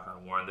not a knock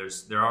on Warren.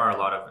 There are a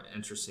lot of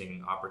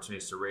interesting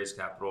opportunities to raise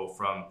capital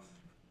from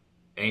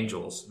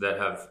angels that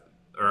have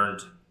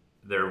earned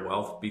their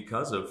wealth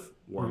because of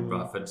Warren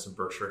Buffett and some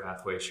Berkshire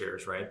Hathaway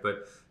shares, right?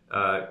 But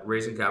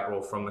raising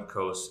capital from the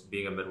coast,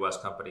 being a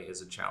Midwest company,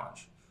 is a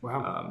challenge.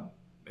 Wow.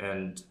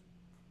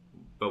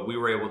 But we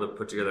were able to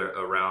put together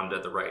a round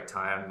at the right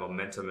time.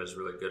 Momentum is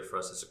really good for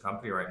us as a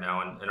company right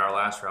now. And in our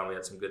last round, we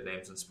had some good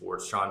names in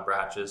sports. Sean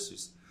Bratches,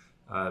 who's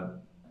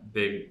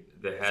the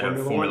head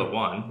of Formula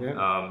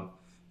One,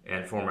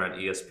 and former at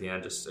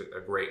ESPN, just a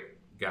great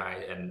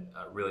guy, and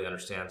really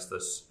understands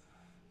this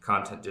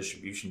content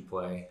distribution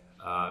play.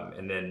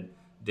 And then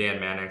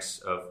Dan Mannix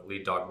of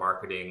Lead Dog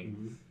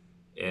Marketing.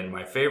 And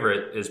my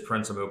favorite is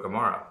Prince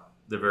Amukamara,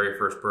 the very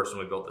first person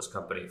we built this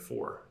company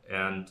for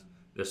and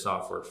this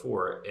software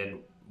for. And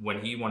when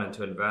he wanted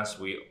to invest,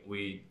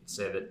 we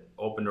say that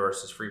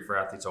Opendoors is free for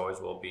athletes, always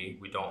will be.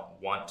 We don't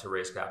want to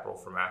raise capital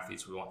from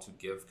athletes. We want to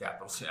give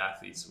capital to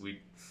athletes.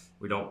 We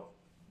don't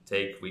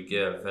take, we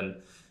give.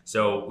 And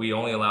so we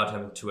only allowed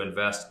him to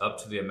invest up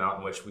to the amount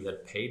in which we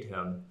had paid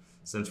him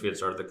since we had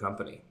started the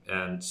company.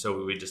 And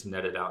so we just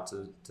netted out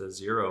to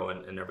zero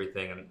and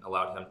everything, and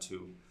allowed him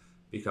to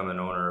become an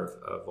owner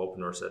of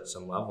Opendoors at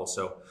some level.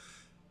 So,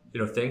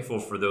 thankful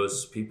for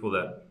those people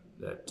that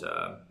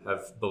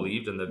have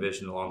believed in the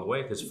vision along the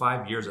way, because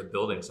 5 years of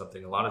building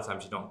something, a lot of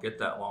times you don't get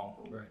that long.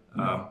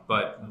 Right.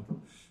 But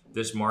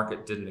this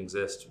market didn't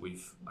exist.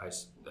 I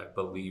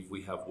believe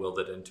we have willed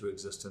it into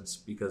existence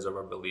because of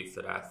our belief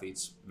that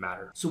athletes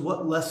matter. So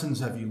what lessons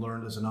have you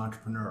learned as an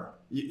entrepreneur?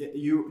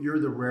 You're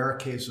the rare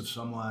case of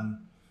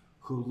someone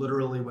who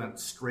literally went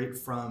straight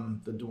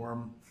from the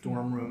dorm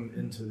room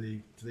into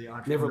the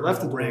entrepreneurial never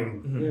left the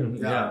ring.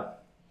 Yeah.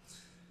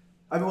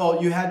 I mean,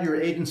 well, you had your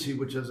agency,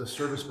 which as a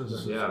service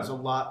business is a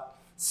lot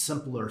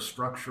simpler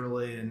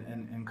structurally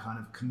and kind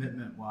of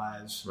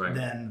commitment-wise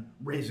than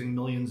raising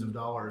millions of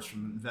dollars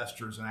from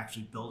investors and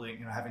actually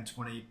building, having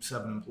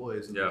 27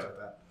 employees and things like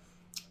that.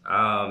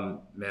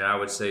 Man, I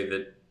would say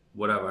that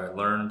what have I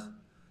learned?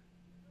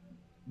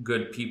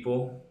 Good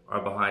people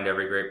are behind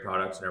every great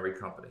product in every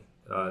company.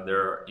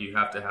 You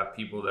have to have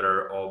people that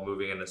are all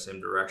moving in the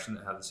same direction,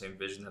 that have the same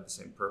vision, have the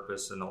same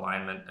purpose and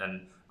alignment.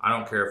 And I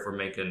don't care if we're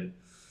making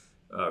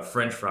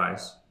French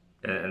fries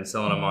and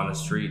selling them on the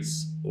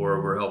streets,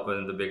 or we're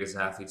helping the biggest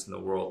athletes in the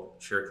world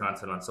share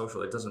content on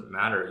social. It doesn't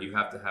matter. You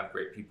have to have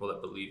great people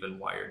that believe in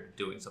why you're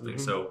doing something.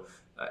 So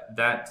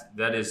that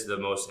is the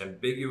most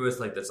ambiguous,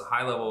 that's a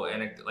high level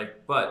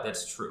anecdote, but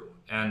that's true.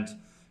 And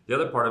the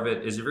other part of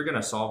it is, if you're going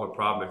to solve a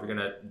problem, if you're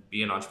going to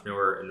be an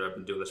entrepreneur, and I've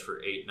been doing this for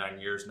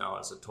 8-9 years now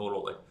as a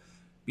total,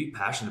 be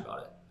passionate about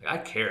it. I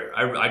care.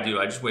 I do.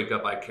 I just wake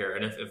up, I care.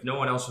 And if no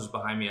one else was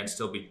behind me, I'd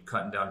still be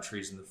cutting down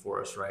trees in the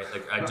forest, right?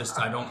 I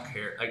don't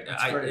care.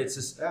 It's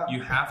just,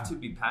 you have to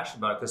be passionate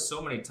about it, because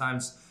so many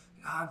times,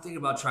 I'm thinking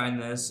about trying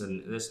this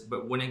and this,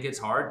 but when it gets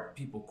hard,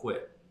 people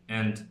quit.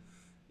 And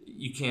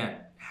you can't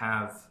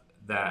have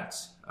that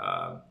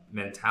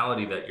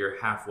mentality that you're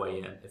halfway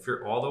in. If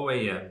you're all the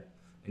way in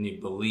and you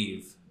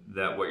believe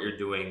that what you're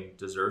doing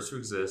deserves to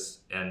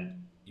exist,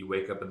 and you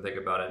wake up and think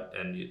about it,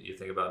 and you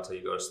think about it until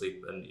you go to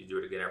sleep, and you do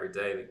it again every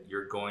day,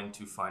 you're going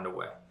to find a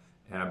way.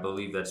 And I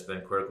believe that's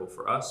been critical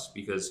for us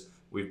because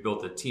we've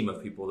built a team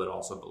of people that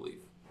also believe.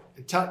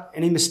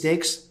 Any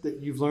mistakes that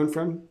you've learned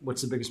from?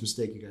 What's the biggest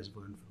mistake you guys have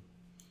learned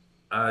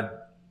from?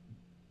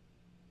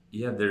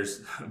 Yeah,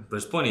 there's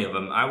plenty of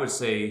them. I would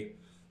say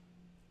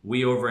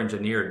we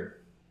over-engineered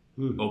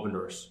Open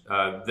Doors.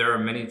 There are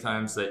many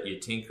times that you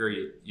tinker,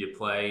 you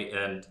play,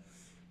 and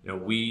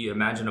we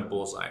imagine a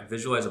bullseye,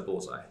 visualize a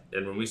bullseye.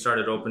 And when we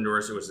started Open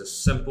Doors, it was a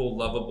simple,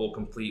 lovable,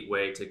 complete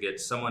way to get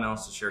someone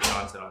else to share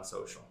content on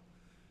social.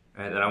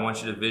 And I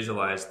want you to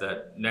visualize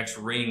that next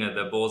ring of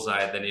the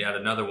bullseye, then you add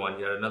another one,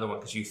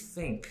 because you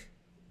think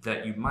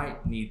that you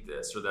might need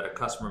this or that a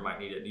customer might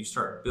need it. And you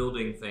start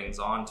building things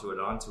onto it,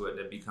 and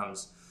it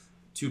becomes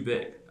too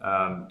big.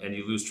 And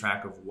you lose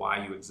track of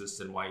why you exist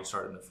and why you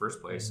started in the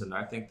first place. And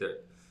I think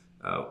that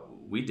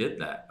we did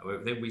that. I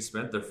think we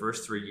spent the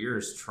first 3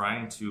 years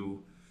trying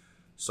to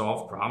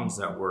solve problems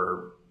that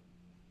were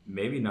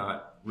maybe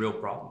not real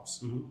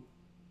problems.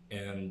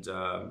 And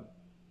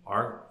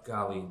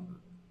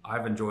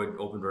I've enjoyed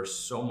Open Doors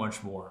so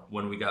much more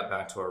when we got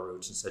back to our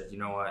roots and said, you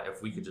know what,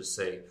 if we could just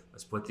say,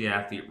 let's put the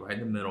athlete right in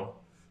the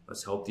middle,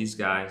 let's help these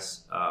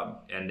guys,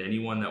 and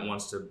anyone that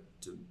wants to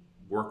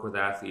work with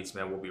athletes,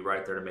 man, we'll be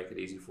right there to make it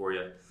easy for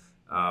you.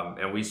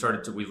 And we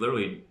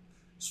literally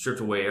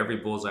stripped away every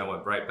bullseye and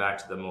went right back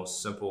to the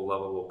most simple,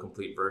 lovable,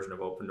 complete version of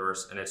Open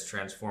Doors, and it's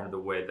transformed the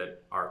way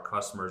that our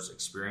customers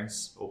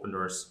experience Open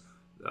Doors,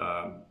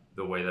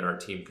 the way that our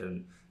team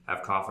can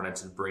have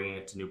confidence in bringing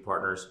it to new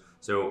partners.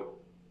 So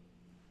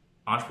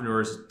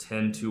entrepreneurs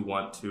tend to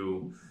want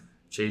to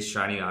chase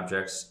shiny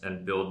objects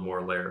and build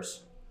more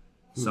layers.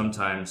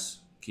 Sometimes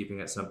keeping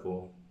it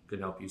simple can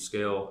help you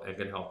scale and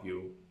can help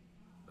you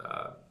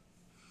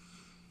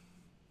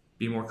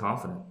be more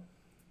confident.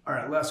 All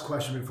right, last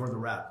question before the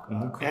wrap.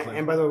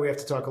 And by the way, we have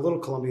to talk a little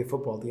Columbia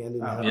football at the end.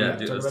 Talk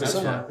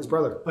about his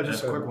brother. But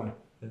just a quick one.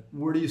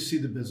 Where do you see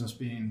the business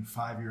being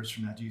 5 years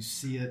from now? Do you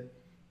see it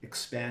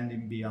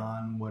expanding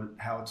beyond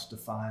how it's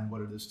defined,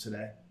 what it is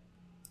today?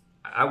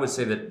 I would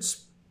say that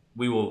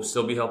we will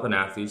still be helping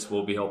athletes.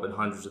 We'll be helping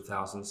hundreds of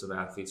thousands of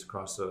athletes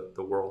across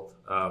the world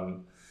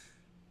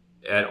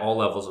at all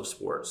levels of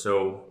sport.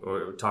 So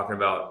we're talking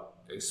about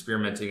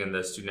experimenting in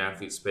the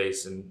student-athlete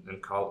space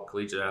and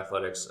collegiate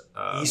athletics.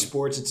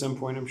 Esports at some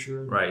point, I'm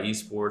sure. Right,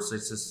 esports.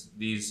 It's just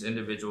these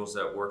individuals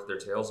that work their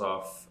tails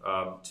off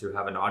to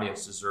have an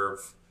audience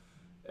deserve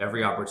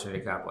every opportunity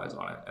to capitalize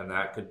on it. And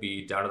that could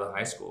be down to the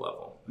high school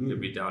level. It could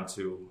be down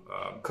to...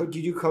 do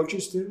you do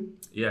coaches too?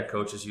 Yeah,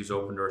 coaches use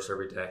Open Doors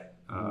every day.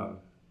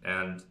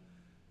 And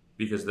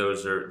because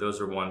those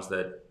are ones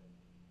that...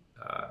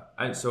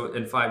 so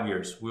in 5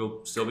 years,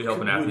 we'll still be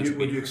helping athletes.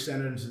 Would you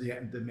extend it into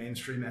the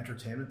mainstream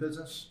entertainment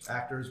business?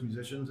 Actors,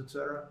 musicians,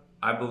 etc.?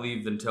 I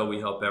believe until we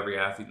help every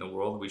athlete in the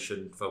world, we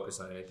shouldn't focus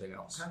on anything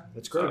else. Okay.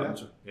 That's a great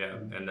answer. Yeah,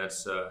 and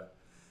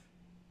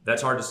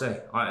that's hard to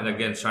say. And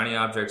again, shiny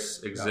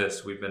objects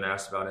exist. We've been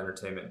asked about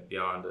entertainment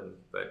beyond,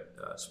 but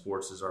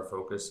sports is our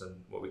focus and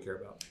what we care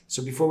about.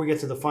 So before we get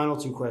to the final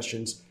two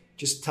questions,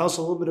 just tell us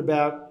a little bit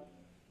about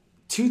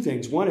two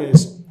things. One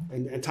is,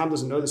 and Tom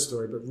doesn't know this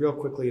story, but real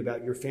quickly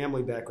about your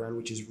family background,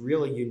 which is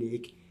really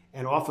unique.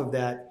 And off of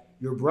that,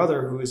 your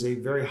brother, who is a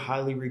very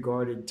highly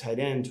regarded tight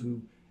end,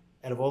 who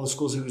out of all the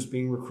schools he was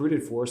being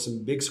recruited for,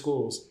 some big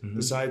schools,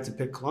 decided to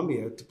pick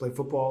Columbia to play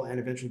football and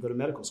eventually go to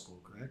medical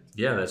school, correct?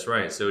 Yeah, that's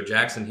right. So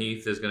Jackson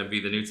Heath is going to be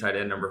the new tight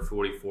end, number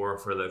 44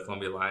 for the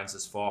Columbia Lions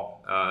this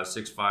fall.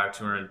 6'5",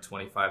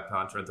 225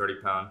 pound,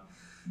 230 pound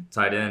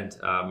tight end,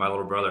 my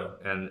little brother,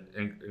 and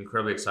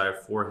incredibly excited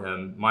for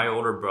him. My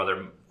older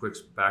brother, quick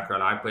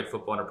background, I played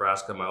football in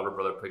Nebraska. My older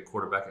brother played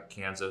quarterback at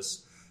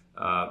Kansas.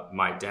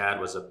 My dad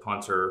was a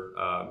punter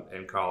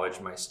in college.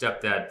 My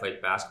stepdad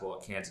played basketball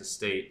at Kansas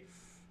State.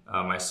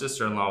 My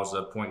sister-in-law was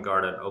a point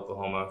guard at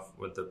Oklahoma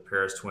with the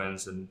Paris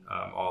Twins and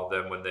all of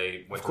them when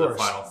they went to the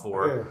Final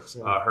Four. Yeah,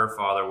 so. Her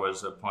father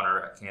was a punter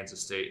at Kansas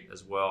State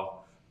as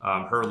well.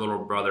 Her little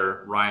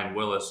brother, Ryan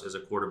Willis, is a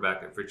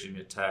quarterback at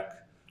Virginia Tech.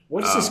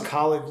 What is this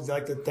college,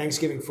 like the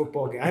Thanksgiving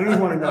football game? I don't even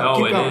want to know.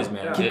 Oh, it is,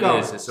 man. Yeah.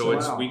 It is.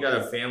 So we got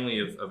a family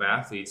of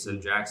athletes, and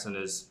Jackson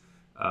is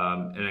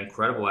an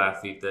incredible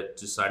athlete that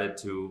decided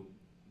to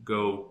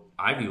go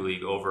Ivy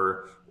League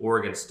over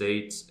Oregon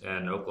State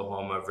and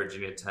Oklahoma,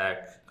 Virginia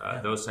Tech,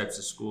 those types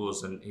of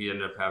schools, and he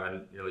ended up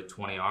having nearly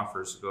 20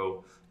 offers to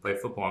go play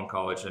football in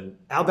college. And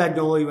Al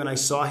Bagnoli, when I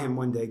saw him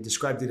one day,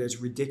 described it as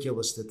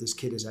ridiculous that this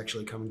kid is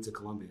actually coming to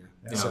Columbia.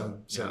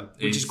 Yeah.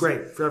 Which is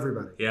great for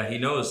everybody. Yeah, he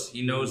knows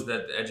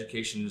that the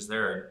education is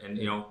there, and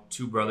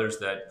two brothers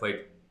that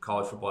played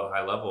college football at a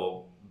high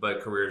level,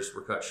 but careers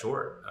were cut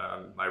short.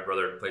 My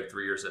brother played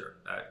 3 years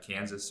at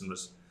Kansas and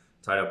was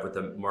tied up with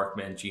the Mark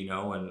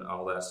Mangino and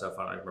all that stuff.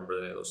 I don't even remember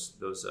any of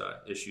those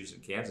issues in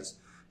Kansas.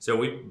 So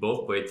we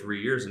both played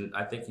 3 years, and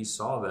I think he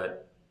saw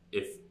that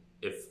if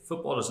if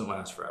football doesn't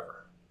last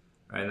forever,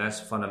 right? And that's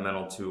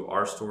fundamental to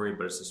our story,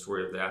 but it's the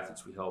story of the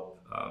athletes we help.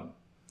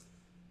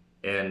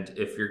 And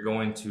if you're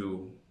going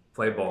to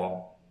play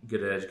ball,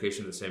 get an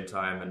education at the same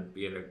time, and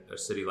be in a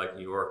city like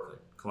New York,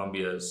 like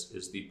Columbia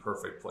is the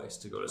perfect place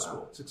to go to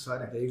school. It's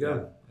exciting. There you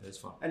go. Yeah, it's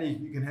fun. And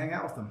you can hang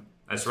out with them.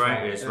 That's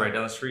right. It's right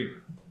down the street.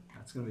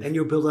 That's gonna be. And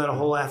you'll build out a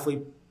whole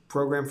athlete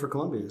program for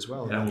Columbia as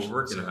well. Yeah, we're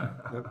working on it.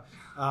 Yep.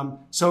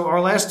 So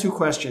our last two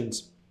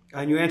questions,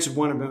 and you answered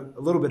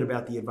a little bit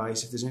about the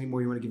advice. If there's any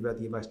more you want to give about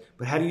the advice,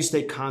 but how do you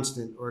stay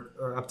constant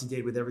or up to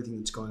date with everything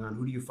that's going on?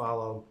 Who do you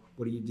follow?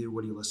 What do you do?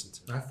 What do you listen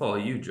to? I follow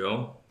you,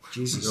 Joe.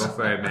 Jesus. Go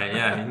for it, man.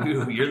 Yeah,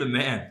 you're the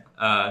man.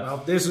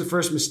 Well, there's the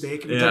first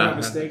mistake. We're talking about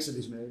mistakes that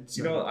he's made. So.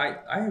 You know,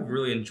 I have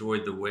really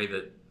enjoyed the way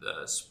that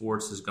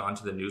sports has gone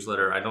to the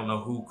newsletter. I don't know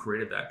who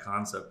created that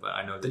concept, but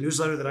I know the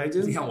newsletter that I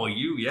do. Yeah, well,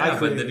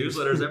 but the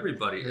newsletter is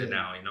everybody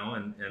now, you know,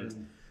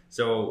 and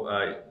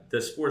so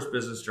the Sports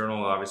Business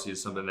Journal obviously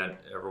is something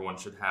that everyone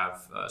should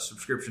have a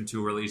subscription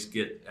to, or at least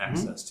get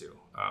access to.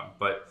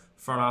 But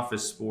Front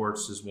Office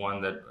Sports is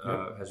one that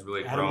has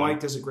really grown. Adam White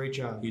does a great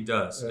job. He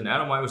does. And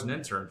Adam White was an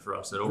intern for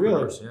us at Open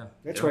Really? Doors. Yeah.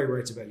 That's why he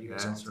writes about you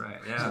guys. That's right.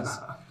 Yeah.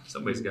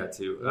 Somebody's got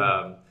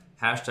to.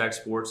 Hashtag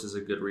Sports is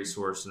a good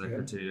resource, and they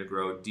continue to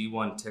grow.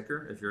 D1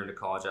 Ticker, if you're into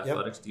college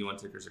athletics, D1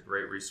 Ticker is a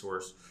great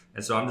resource.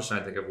 And so I'm just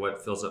trying to think of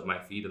what fills up my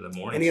feed in the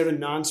morning. Any other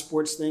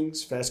non-sports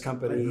things? Fast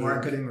Company? Like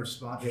marketing or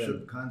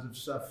sponsorship kinds of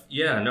stuff?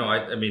 Yeah, no,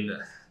 I mean,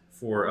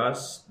 for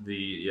us,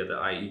 the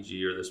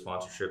IEG or the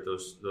sponsorship,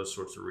 those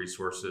sorts of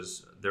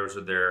resources, those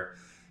are there.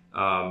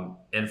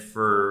 And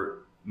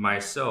for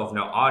myself,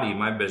 now Audie,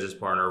 my business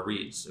partner,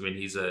 reads. I mean,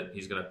 he's going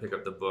to pick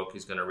up the book.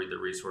 He's going to read the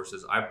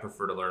resources. I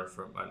prefer to learn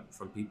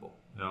from people.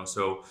 You know,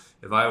 so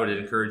if I would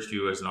encourage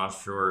you as an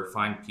entrepreneur,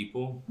 find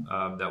people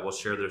that will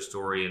share their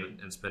story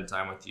and spend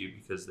time with you,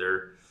 because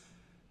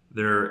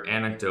their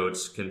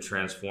anecdotes can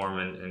transform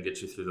and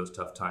get you through those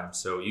tough times.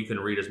 So you can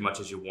read as much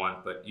as you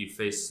want, but you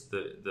face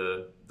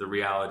the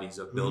realities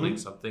of building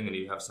something, and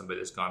you have somebody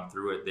that's gone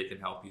through it. They can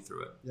help you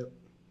through it. Yep.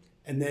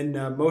 And then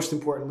most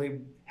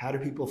importantly, how do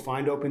people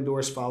find Open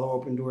Doors, follow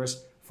Open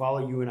Doors,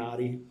 follow you and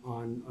Audie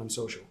on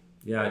social?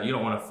 Yeah, you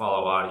don't want to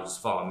follow Audie,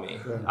 just follow me.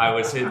 I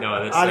would say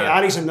no. That's,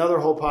 Audie's another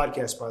whole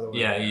podcast, by the way.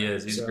 Yeah, he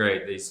is. He's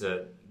great. He's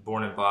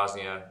born in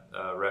Bosnia,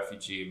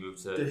 refugee,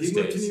 moved to the States. Did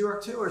he move to New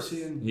York too, or is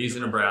he in? He's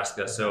in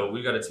Nebraska. So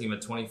we've got a team of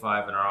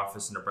 25 in our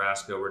office in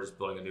Nebraska. We're just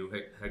building a new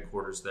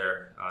headquarters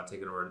there,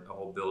 taking over a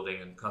whole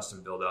building and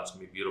custom build out. It's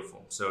gonna be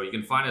beautiful. So you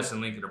can find us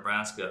in Lincoln,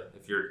 Nebraska,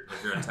 if you're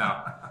in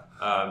town.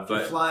 But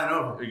you're flying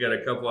over. We got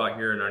a couple out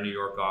here in our New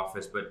York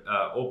office. But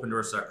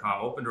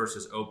OpenDoors.com. OpenDoors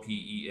is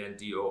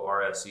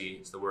OPENDORSE.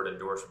 It's the word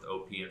endorse with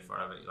OP in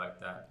front of it. You like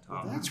that,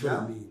 Tom? Well, that's what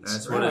it means.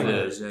 That's what it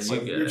is. Yeah,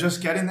 you're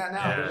just getting that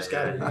now.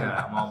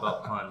 Yeah, I'm all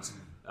about puns.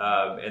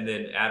 And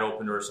then at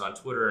Open Doors on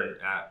Twitter, and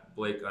at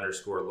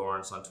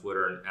Blake_Lawrence on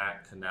Twitter, and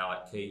at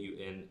Canalic,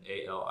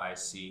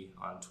 KUNALIC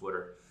on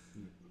Twitter.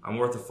 I'm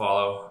worth a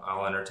follow.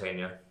 I'll entertain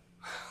you.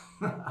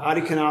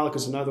 Audie Canalic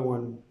is another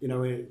one. You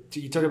know,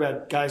 you talk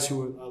about guys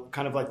who are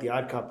kind of like the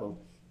odd couple.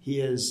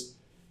 He is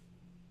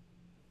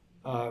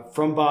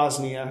from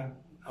Bosnia,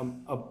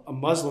 a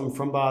Muslim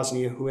from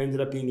Bosnia who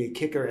ended up being a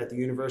kicker at the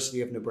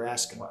University of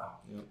Nebraska. Wow.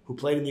 Yep. Who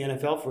played in the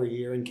NFL for a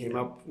year and came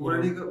up. Where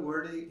did he go?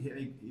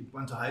 He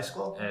went to high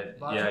school?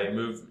 Yeah, he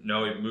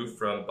moved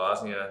from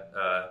Bosnia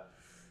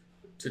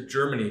to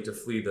Germany to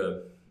flee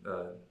the.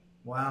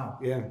 Wow.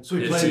 Yeah. So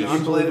he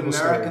played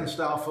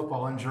American-style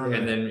football in Germany.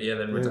 And then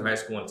went to high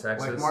school in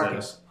Texas. Like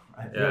Marcus.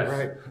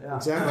 Right.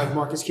 Exactly. Like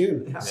Marcus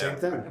Kuhn. Same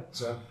thing.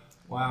 So.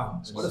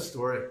 Wow. What a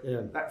story.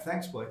 Yeah.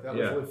 Thanks, Blake. That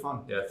was really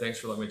fun. Yeah, thanks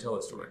for letting me tell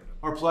the story.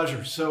 Our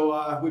pleasure.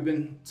 So we've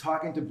been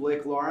talking to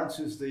Blake Lawrence,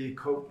 who's the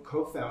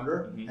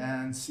co-founder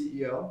and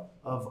CEO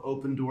of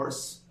Open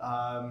Doors,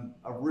 a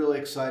really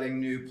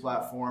exciting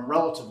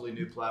relatively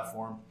new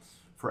platform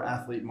for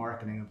athlete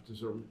marketing.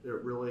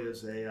 It really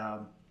is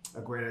a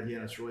great idea,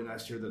 and it's really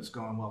nice to hear that it's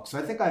going well. Because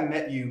I think I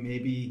met you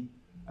maybe...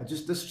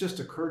 This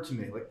just occurred to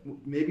me, like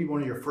maybe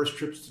one of your first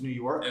trips to New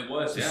York. It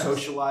was, to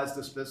socialize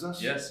this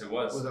business. Yes, it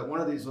was. Was at one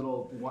of these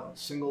little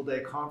single-day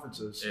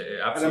conferences.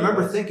 It and I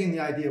remember thinking the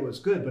idea was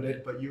good,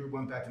 but you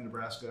went back to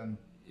Nebraska, and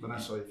then I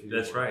saw you a few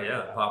years That's right,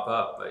 yeah, pop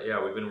up. But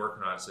yeah, we've been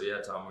working on it. So yeah,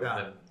 Tom, we've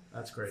been.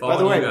 That's great. By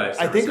the way,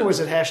 I think it was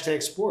at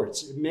Hashtag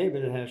Sports. It may have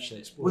been at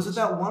Hashtag Sports. Was it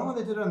that one when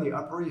they did it on the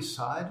Upper East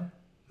Side?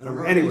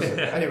 Anyway,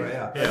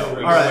 yeah. All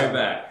right.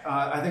 Back.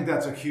 I think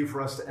that's a cue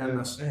for us to end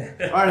this. All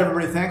right,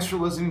 everybody. Thanks for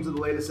listening to the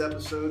latest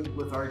episode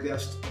with our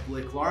guest,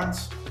 Blake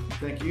Lawrence.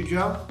 Thank you,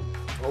 Joe.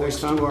 Always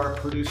Thanks to our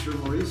producer,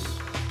 Maurice.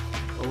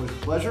 Always a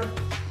pleasure.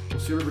 We'll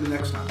see everybody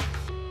next time.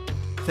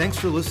 Thanks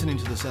for listening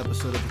to this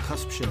episode of The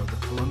Cusp Show, the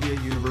Columbia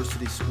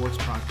University Sports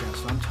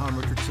Podcast. I'm Tom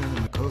Richardson,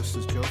 and the host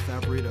is Joe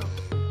Favorito.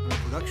 And our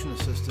production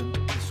assistant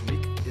this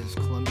week is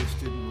Columbia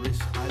student Maurice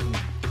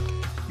Eisenman.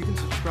 You can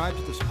subscribe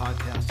to this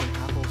podcast on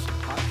Apple's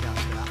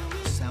podcast app,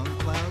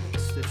 SoundCloud,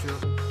 Stitcher,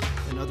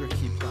 and other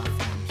key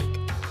platforms.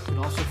 You can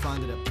also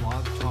find it at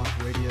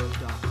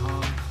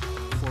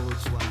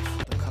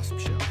blogtalkradio.com/The Cusp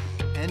Show.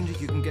 And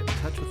you can get in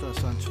touch with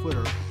us on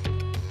Twitter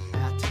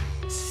at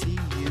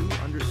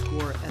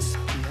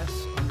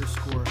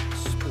 @SPS_sports.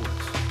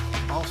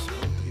 Also,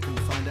 you can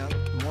find out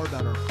more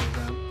about our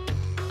program,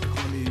 the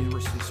Columbia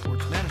University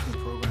Sports Management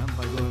Program,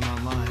 by going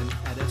online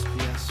at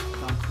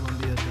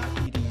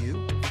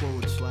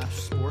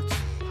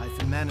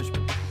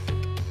sps.columbia.edu/sports-management.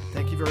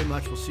 Thank you very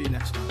much. We'll see you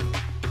next time.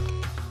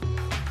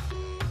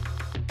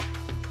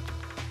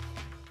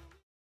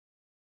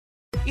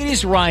 It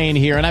is Ryan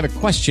here, and I have a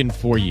question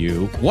for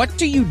you. What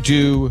do you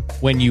do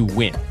when you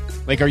win?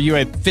 Like, are you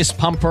a fist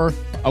pumper,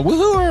 a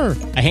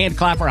woohooer, a hand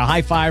clapper, a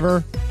high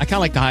fiver? I kind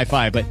of like the high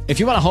five, but if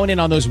you want to hone in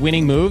on those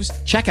winning moves,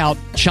 check out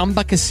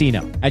Chumba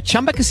Casino. At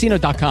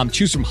ChumbaCasino.com,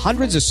 choose from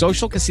hundreds of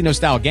social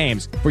casino-style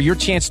games for your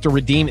chance to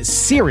redeem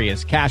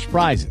serious cash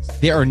prizes.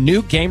 There are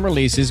new game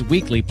releases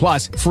weekly,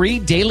 plus free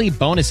daily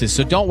bonuses.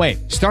 So don't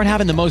wait. Start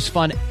having the most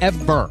fun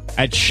ever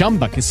at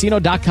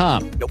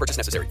ChumbaCasino.com. No purchase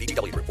necessary.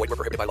 VGW Group. Void where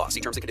prohibited by law.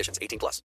 See terms and conditions. 18+.